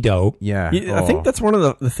pretty dope. Yeah, I think that's one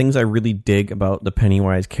of the things I really dig about the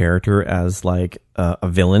Pennywise character as like a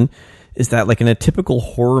villain is that like in a typical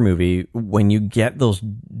horror movie, when you get those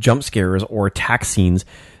jump scares or attack scenes,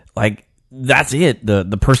 like that's it. The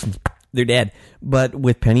person's they're dead. But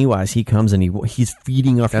with Pennywise, he comes and he's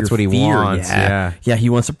feeding off That's your what he fear. wants, yeah. He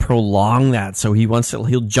wants to prolong that. So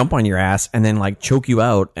he'll jump on your ass and then like choke you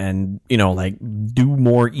out and like do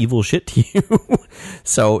more evil shit to you.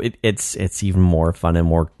 So it's even more fun and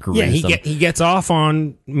more gruesome. Yeah, he gets off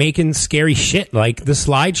on making scary shit like the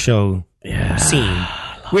slideshow scene.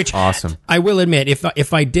 Which Awesome. I will admit,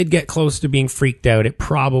 if I did get close to being freaked out, it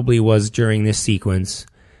probably was during this sequence.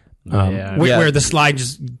 Where the slide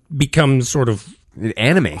just becomes sort of It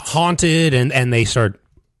animates. haunted and they start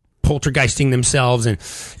poltergeisting themselves. And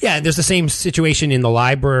yeah, there's the same situation in the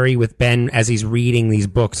library with Ben as he's reading these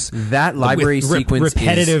books. That library With sequence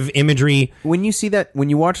repetitive imagery. When you see that,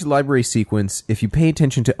 when you watch the library sequence, if you pay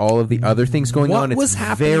attention to all of the other things going What on, was it's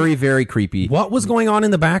happening? very, very creepy. What was going on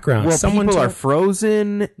in the background? Well, people are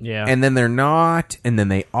frozen, Yeah. and then they're not, and then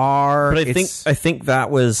they are. But I think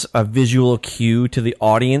that was a visual cue to the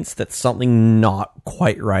audience that something not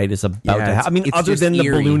quite right is about Yeah, to happen. I mean, it's other just than the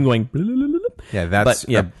eerie. balloon going. yeah, that's But,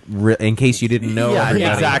 yeah. in case you didn't know. Yeah,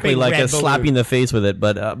 everybody. exactly. Big Like red a slap you in the face with it.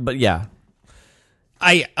 But yeah.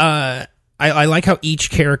 I like how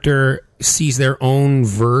each character sees their own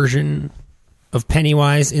version of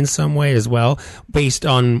Pennywise in some way as well, based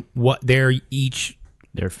on what they're each.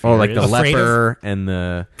 Their Oh, like the Afraid leper and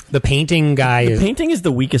the. The painting guy is. Painting is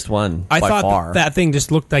the weakest one. I by thought far. that thing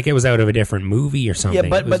just looked like it was out of a different movie or something. Yeah,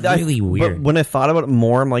 but it was really weird. But when I thought about it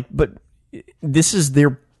more, I'm like, but this is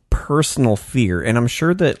their personal fear, and I'm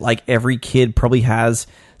sure that like every kid probably has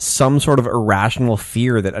some sort of irrational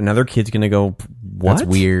fear that another kid's gonna go, what? That's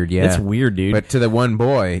weird. Yeah, It's weird, dude. But to the one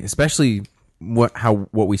boy, especially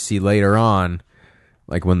what we see later on,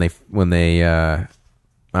 like when they I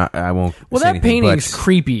won't. Well, say that anything, painting's but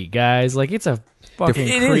creepy, guys. Like, it's a fucking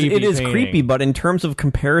creepy It is painting. creepy, but in terms of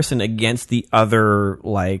comparison against the other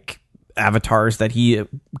like avatars that he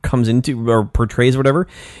comes into or portrays or whatever,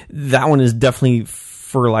 that one is definitely,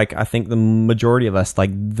 for like I think the majority of us,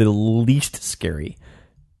 like the least scary.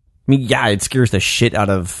 I mean, yeah, it scares the shit out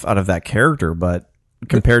of that character, but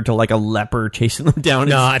compared to like a leper chasing them down,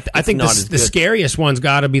 No, it's I think not the as good. scariest one's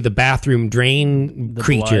got to be the bathroom drain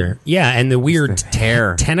creature. blood. Yeah, and the weird the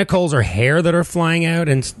hair. tentacles or hair that are flying out.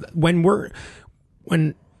 And when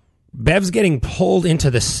Bev's getting pulled into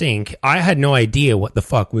the sink, I had no idea what the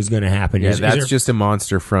fuck was going to happen. Yeah, Is that's there- just a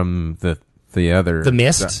monster from the other The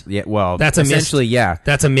Mist? Yeah, well, That's a mist. essentially yeah.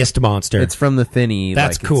 That's a mist monster. It's from the Thinny.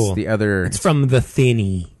 That's like, cool. It's the other. It's from the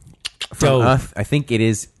Thinny. from Dope. I think it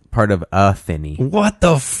is part of a Thinny. What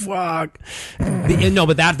the fuck? No,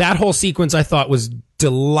 but that whole sequence I thought was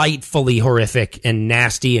delightfully horrific and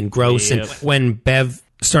nasty and gross. Yep. And when Bev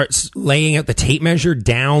starts laying out the tape measure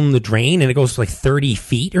down the drain and it goes to like 30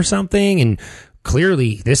 feet or something, and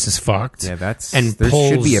clearly this is fucked. Yeah, that's and there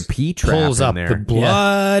should be a pea trap pulls in up there. the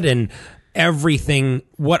blood and everything.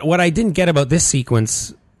 What I didn't get about this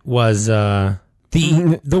sequence was the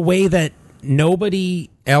way that nobody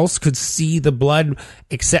else could see the blood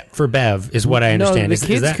except for Bev is what I understand. No, Is the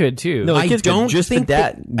kids that- could too. No, the I kids don't just think the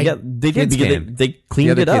dad. that- yeah, they did Kids because can. they The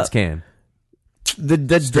cleaned other it kids up. can.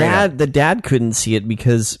 The dad couldn't see it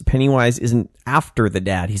because Pennywise isn't after the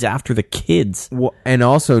dad. He's after the kids. Well, and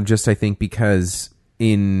also just I think because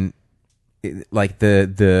like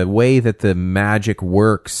the way that the magic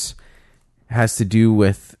works has to do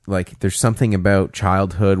with like there's something about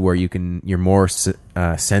childhood where you're more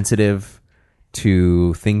sensitive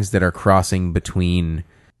to things that are crossing between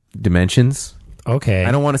dimensions. Okay.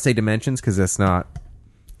 I don't want to say dimensions because that's not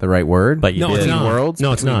the right word. But you No, did. it's between not. worlds.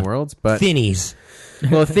 No, it's between not. worlds. But Thinnies.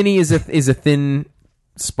 well, thinny is a thin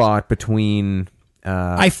spot between.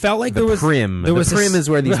 I felt like the there was prim. There was the prim is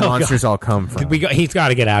where these Oh, monsters all come from. He's got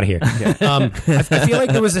to get out of here. I feel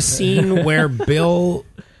like there was a scene where Bill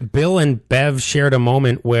and Bev shared a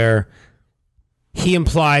moment where he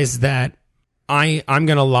implies that I'm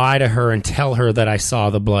going to lie to her and tell her that I saw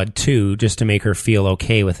the blood too, just to make her feel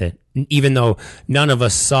okay with it, even though none of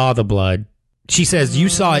us saw the blood. She says, "You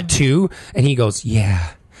saw it too," and he goes,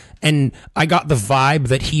 "Yeah." And I got the vibe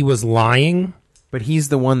that he was lying. But he's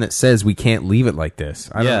the one that says we can't leave it like this.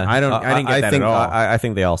 I didn't get that think, at all. I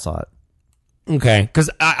think they all saw it. Okay, because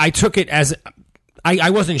I took it as I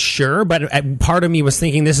wasn't sure, but part of me was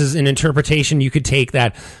thinking this is an interpretation you could take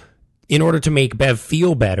that in order to make Bev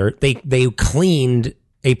feel better, they cleaned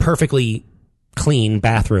a perfectly clean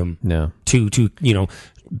bathroom. No. To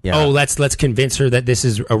Yeah. let's convince her that this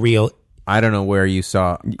is a real. I don't know where you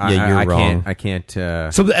saw. Yeah, you're wrong. I can't.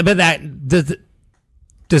 So, but that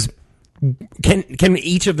does. Can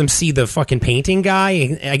each of them see the fucking painting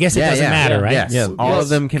guy? I guess it doesn't matter, right? Yes. Yeah. All of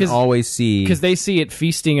them can 'Cause- always see. because they see it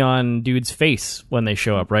feasting on dude's face when they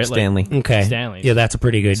show up, right? Stanley. Okay. Stanley. Yeah, that's a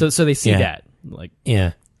pretty good. So they see Yeah. that. Like,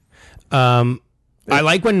 Yeah. I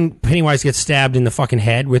like when Pennywise gets stabbed in the fucking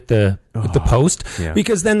head with the post yeah.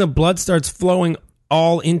 because then the blood starts flowing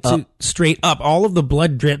all into straight up. All of the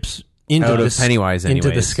blood drips into Out of the s- Pennywise into the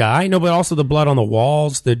anyways. sky. No, but also the blood on the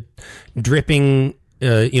walls, the dripping.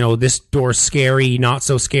 This door's scary, not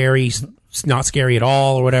so scary, not scary at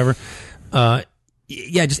all, or whatever.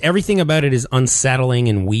 Yeah, just everything about it is unsettling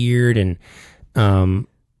and weird, and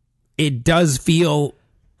it does feel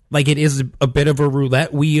like it is a bit of a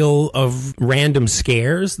roulette wheel of random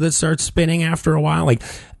scares that starts spinning after a while. Like,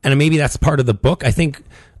 and maybe that's part of the book. I think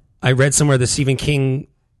I read somewhere that Stephen King,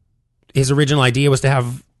 his original idea was to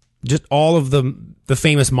have just all of the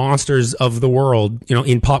famous monsters of the world,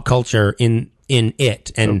 in pop culture in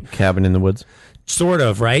it, and Cabin in the Woods. sort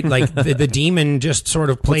of, right? Like the demon just sort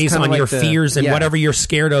of plays kinda on like your the- fears and yeah. whatever you're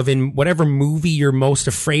scared of in whatever movie you're most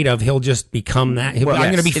afraid of, he'll just become that. I'm yes.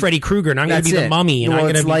 going to be Freddy Krueger and I'm going to be the mummy and well, I'm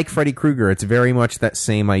going it's to be like Freddy Krueger. It's very much that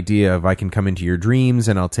same idea of I can come into your dreams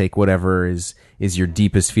and I'll take whatever is your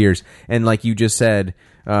deepest fears. And like you just said,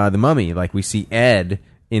 the mummy, like we see Ed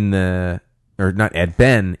Ben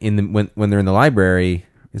in the when they're in the library.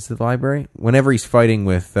 Is it the library? Whenever he's fighting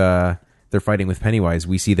with they're fighting with Pennywise,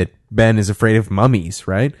 we see that Ben is afraid of mummies,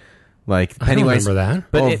 right? Like I don't Pennywise. remember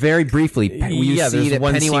that. But But very briefly, you yeah, see there's that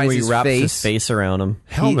one scene where he Pennywise's wraps his face face around him.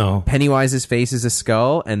 Hell no. Pennywise's face is a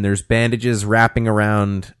skull, and there's bandages wrapping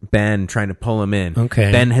around Ben, trying to pull him in.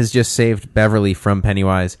 Okay. Ben has just saved Beverly from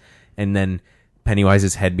Pennywise, and then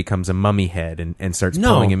Pennywise's head becomes a mummy head and starts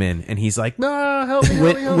No. pulling him in. And he's like, "No, help me,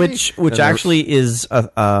 help me, help me." Which actually is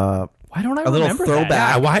Why don't I A little remember throwback. that?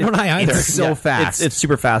 Yeah, why don't I either? It's so fast. It's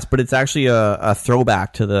super fast, but it's actually a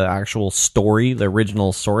throwback to the actual story, the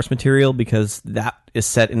original source material, because that is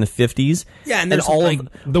set in the 50s. Yeah, and there's all like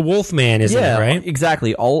the Wolfman, isn't it, right?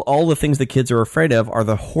 Exactly. All the things the kids are afraid of are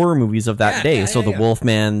the horror movies of that day. So the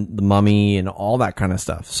Wolfman, the Mummy, and all that kind of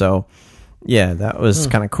stuff. So yeah, that was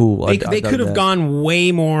kind of cool. They could have gone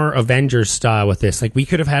way more Avengers style with this. Like we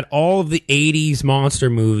could have had all of the 80s monster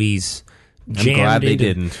movies jammed glad they into-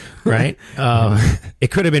 didn't. Right? It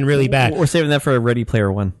could have been really bad. We're saving that for a Ready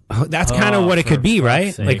Player One. That's kind of what it could be,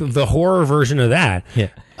 right? sake. Like the horror version of that. Yeah.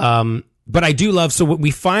 But I do love, so we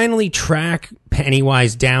finally track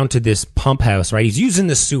Pennywise down to this pump house, right? He's using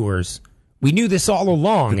the sewers. We knew this all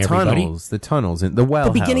along, everybody. The tunnels, and the well.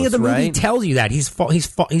 The beginning of the movie right? tells you that. He's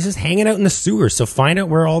just hanging out in the sewers. So find out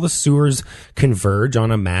where all the sewers converge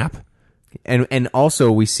on a map. and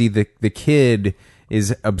also we see the kid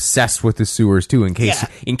is obsessed with the sewers too. In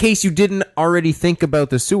case you didn't already think about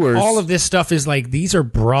the sewers, All of this stuff is like, these are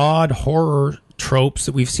broad horror tropes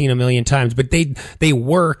that we've seen a million times, but they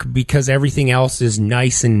work because everything else is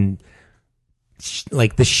nice and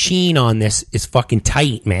like the sheen on this is fucking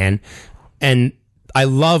tight, man. And I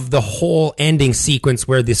love the whole ending sequence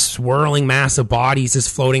where this swirling mass of bodies is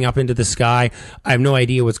floating up into the sky. I have no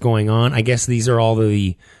idea what's going on. I guess these are all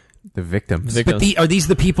the victims. but are these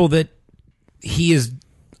the people that he is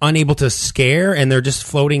unable to scare and they're just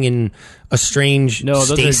floating in a strange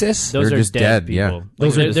stasis? Those They're are just dead dead, yeah. people.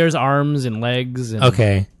 Those are just- there's arms and legs. And,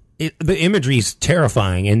 Okay. The imagery is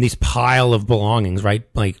terrifying, and these pile of belongings, right?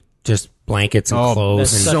 Like just blankets and clothes.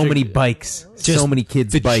 that's And such So a- many bikes. just So many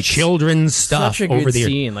kids' the bikes. children's stuff Such a over good there.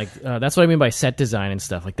 scene. Like that's what I mean by set design and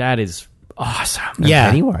stuff. Like that is awesome. Yeah.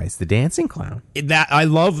 Pennywise, the dancing clown. That I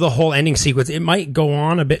love the whole ending sequence. It might go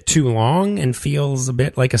on a bit too long and feels a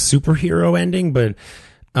bit like a superhero ending, but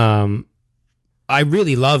I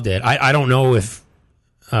really loved it. I don't know if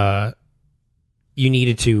you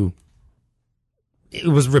needed to. It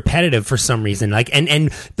was repetitive for some reason. Like and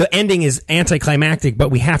the ending is anticlimactic, but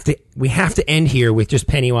we have to end here with just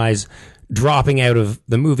Pennywise dropping out of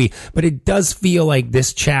the movie. But it does feel like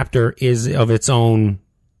this chapter is of its own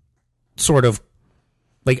sort of.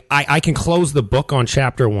 Like I can close the book on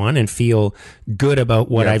chapter 1 and feel good about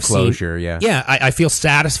what Yeah, I've closure, seen. yeah. Yeah, I feel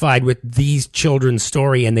satisfied with these children's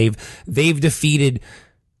story, and they've defeated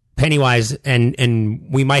Pennywise, and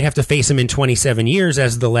we might have to face him in 27 years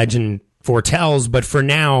as the legend foretells. But for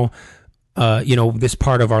now, this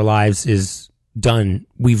part of our lives is done.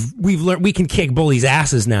 We've learned we can kick bullies'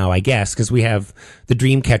 asses now, I guess, because we have the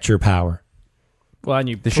Dreamcatcher power, Well, and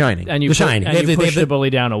you The Shining. and you The pu- Shining. and They you have the- push they have the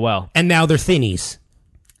bully down a well. and now they're thinnies.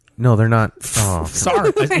 No, they're not. Oh,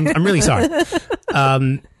 Sorry, I'm really sorry.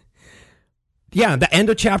 Yeah, the end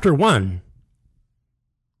of chapter 1,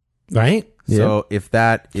 right? so if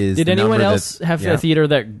that is, Did the anyone number else that- have yeah. a theater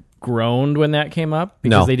that groaned when that came up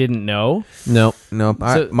because No. they didn't know? No. No,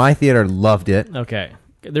 So- my theater loved it. Okay,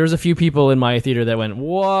 there was a few people in my theater that went,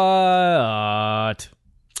 "What?"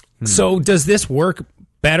 So does this work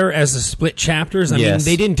better as a split chapters? I mean, Yes.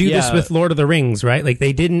 they didn't do this Yeah. with Lord of the Rings, right? Like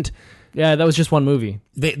they didn't. Yeah, that was just one movie.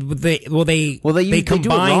 They Well, they do it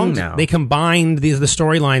combined wrong now. They combined the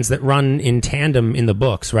storylines that run in tandem in the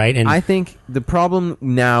books, right? And I think the problem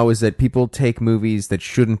now is that people take movies that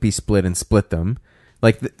shouldn't be split and split them.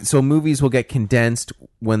 So movies will get condensed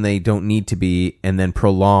when they don't need to be, and then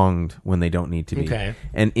prolonged when they don't need to be. Okay.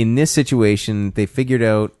 And in this situation, they figured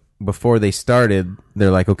out before they started,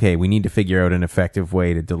 they're like, okay, we need to figure out an effective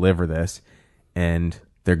way to deliver this, and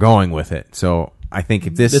they're going with it. So I think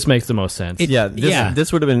if This makes the most sense.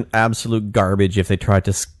 This would have been absolute garbage if they tried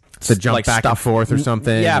to jump back and forth or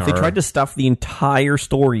something, Yeah, if they or- tried to stuff the entire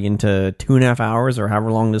story into 2.5 hours or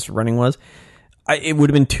however long this running was, it would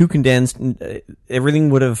have been too condensed. Everything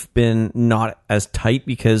would have been not as tight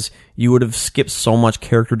because you would have skipped so much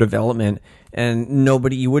character development, and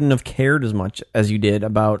you wouldn't have cared as much as you did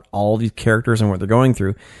about all these characters and what they're going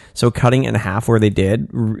through. So cutting in half where they did,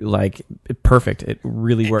 perfect. It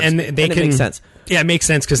really works, and they it can makes sense. Yeah, it makes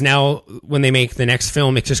sense because now when they make the next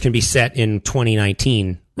film, it just can be set in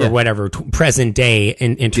 2019 or Yeah. whatever, present day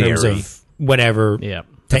in terms Dairy. of whatever Yeah.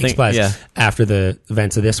 takes think- place yeah. after the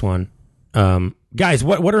events of this one. Guys,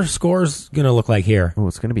 what are scores going to look like here? Oh,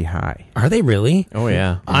 it's going to be high. Are they really? Oh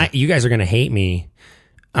yeah, You guys are going to hate me.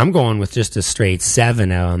 I'm going with just a straight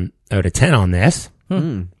 7 out of 10 on this. I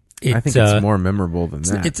think it's more memorable than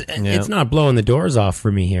that. It's not blowing the doors off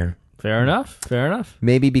for me here. Fair enough. Fair enough.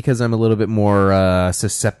 Maybe because I'm a little bit more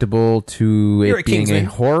susceptible to You're it a being Kingsman. a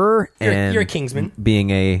horror and You're a Kingsman. being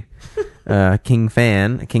a King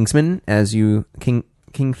fan, a Kingsman, as you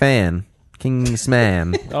King fan,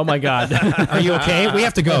 Kingsman. Oh my God. Are you okay? We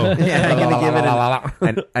have to go. Yeah, I'm gonna give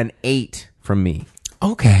it an 8 from me.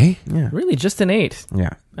 Okay. Really, just an 8. Yeah.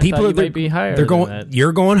 People you might be higher. They're than going. that.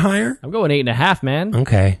 You're going higher. I'm going 8.5, man.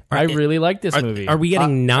 Okay. I really like this movie. Are we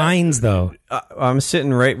getting 9s though? I'm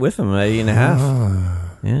sitting right with him at 8.5.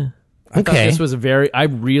 Yeah. I thought this was I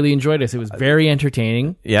really enjoyed this. It was very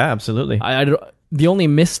entertaining. Yeah, absolutely. The only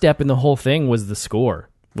misstep in the whole thing was the score,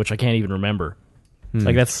 which I can't even remember.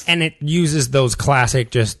 Like that's And it uses those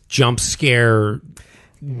classic just jump scare,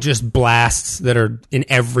 just blasts that are in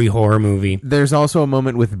every horror movie. There's also a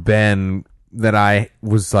moment with Ben that I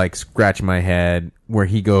was like scratching my head where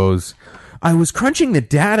he goes, I was crunching the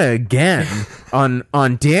data again on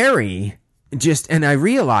dairy, and I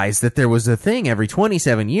realized that there was a thing every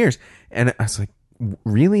 27 years. And I was like,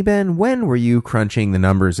 really, Ben? When were you crunching the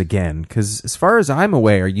numbers again? Because as far as I'm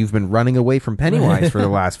aware, you've been running away from Pennywise for the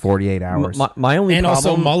last 48 hours. My only And problem,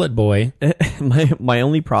 also Mullet Boy. my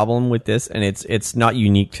only problem with this, and it's not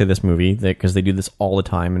unique to this movie because they do this all the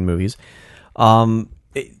time in movies.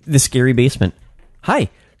 The scary basement. Hi,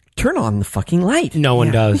 turn on the fucking light. No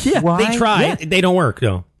one does. Yeah. They try. Yeah. They don't work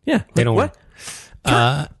though. Yeah, They don't what?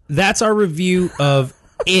 work. That's our review of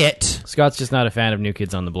It. Scott's just not a fan of New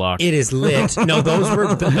Kids on the Block. It is lit. No, those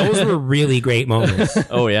were really great moments.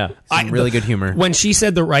 Oh yeah, Really good humor. When she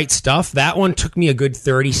said the right stuff, that one took me a good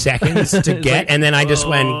 30 seconds to get, and then I just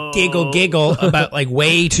went giggle about like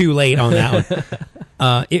way too late on that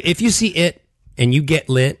one. If you see It and you get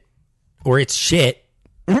lit or it's shit,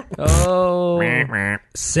 send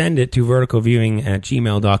it to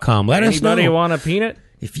verticalviewing@gmail.com. Let us Anybody know want a peanut?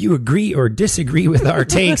 if you agree or disagree with our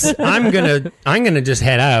takes. I'm gonna just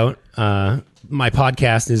head out. My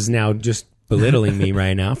podcast is now just belittling me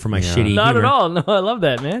right now for my shitty Not humor. at all. No, I love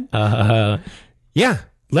that, man. Yeah.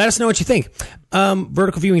 Let us know what you think.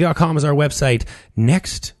 Verticalviewing.com is our website.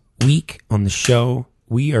 Next week on the show,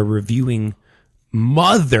 we are reviewing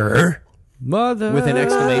Mother, With an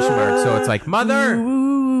exclamation mark. So it's like, Mother!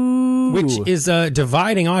 which is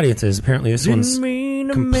dividing audiences. Apparently, this one's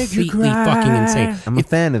completely fucking insane. I'm a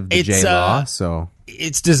fan of the it's, J-Law, so...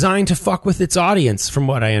 It's designed to fuck with its audience, from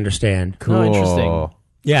what I understand. Cool. Oh, interesting.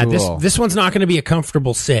 Yeah, Cool. this one's not going to be a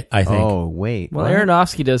comfortable sit, I think. Oh, wait. Well, what?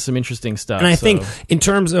 Aronofsky does some interesting stuff. And I so- think in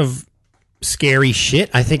terms of scary shit,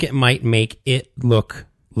 I think it might make it look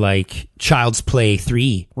like Child's Play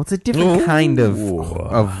 3. Well, it's a different kind of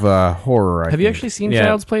horror, I Have you think. actually seen Yeah.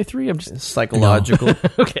 Child's Play 3? I'm just psychological.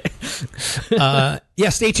 okay. Yeah,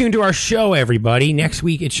 stay tuned to our show, everybody. Next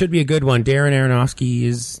week, it should be a good one. Darren Aronofsky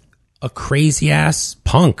is a crazy-ass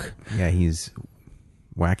punk. Yeah, he's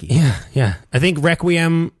wacky. Yeah. I think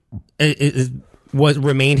Requiem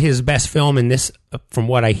remained his best film, and this, from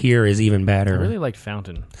what I hear, is even better. I really liked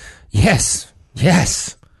Fountain. Yes.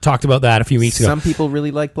 Talked about that a few weeks ago. Some people really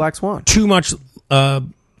like Black Swan. Too much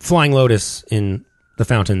Flying Lotus in The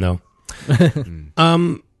Fountain, though.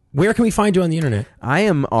 Where can we find you on the internet? I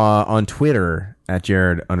am on Twitter at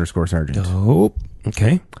Jared_Sargent. Oh,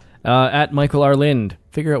 okay. At Michael R. Lind.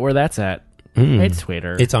 Figure out where that's at. It's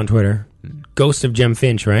Twitter. It's on Twitter. Ghost of Jem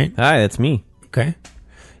Finch, right? Hi, that's me. Okay.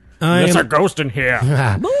 There's a ghost in here.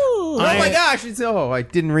 Oh my gosh! I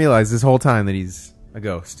didn't realize this whole time that he's a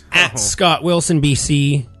ghost. At Scott Wilson,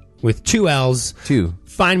 BC, with 2 L's. 2.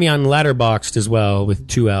 Find me on Letterboxd as well with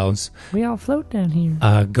 2 L's. We all float down here.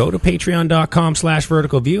 Go to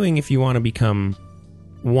patreon.com/verticalviewing if you want to become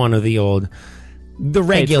one of the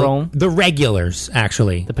regulars,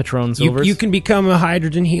 actually. The Patron You, Silvers. you can become a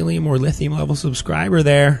hydrogen, helium, or lithium level subscriber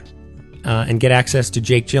there and get access to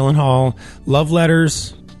Jake Gyllenhaal love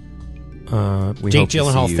letters, Jake hope to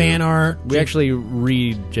Gyllenhaal see you. fan art, we actually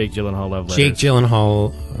read Jake Gyllenhaal love letters. Jake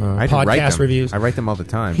Gyllenhaal I write podcast them. reviews. I write them all the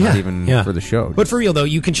time, Yeah, not even yeah. for the show. But for real, though,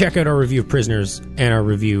 you can check out our review of Prisoners and our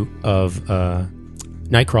review of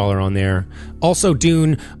Nightcrawler on there. Also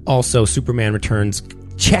Dune, also Superman Returns.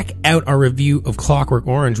 Check out our review of Clockwork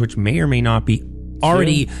Orange, which may or may not be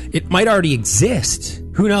already... It might already exist.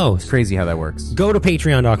 Who knows? Crazy how that works. Go to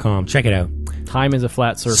patreon.com. Check it out. Time is a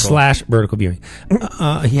flat circle. /vertical viewing.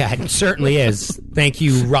 Yeah, it certainly is. Thank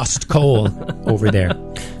you, Rust Cole, over there.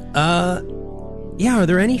 Yeah, are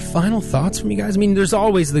there any final thoughts from you guys? I mean, there's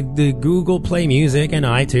always the Google Play Music and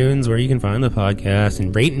iTunes where you can find the podcast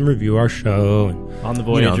and rate and review our show and On the You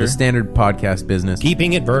Voyager. know, the standard podcast business.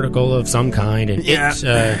 keeping it vertical of some kind. And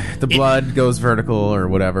The blood goes vertical or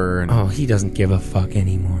whatever. And oh, he doesn't give a fuck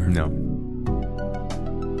anymore. no.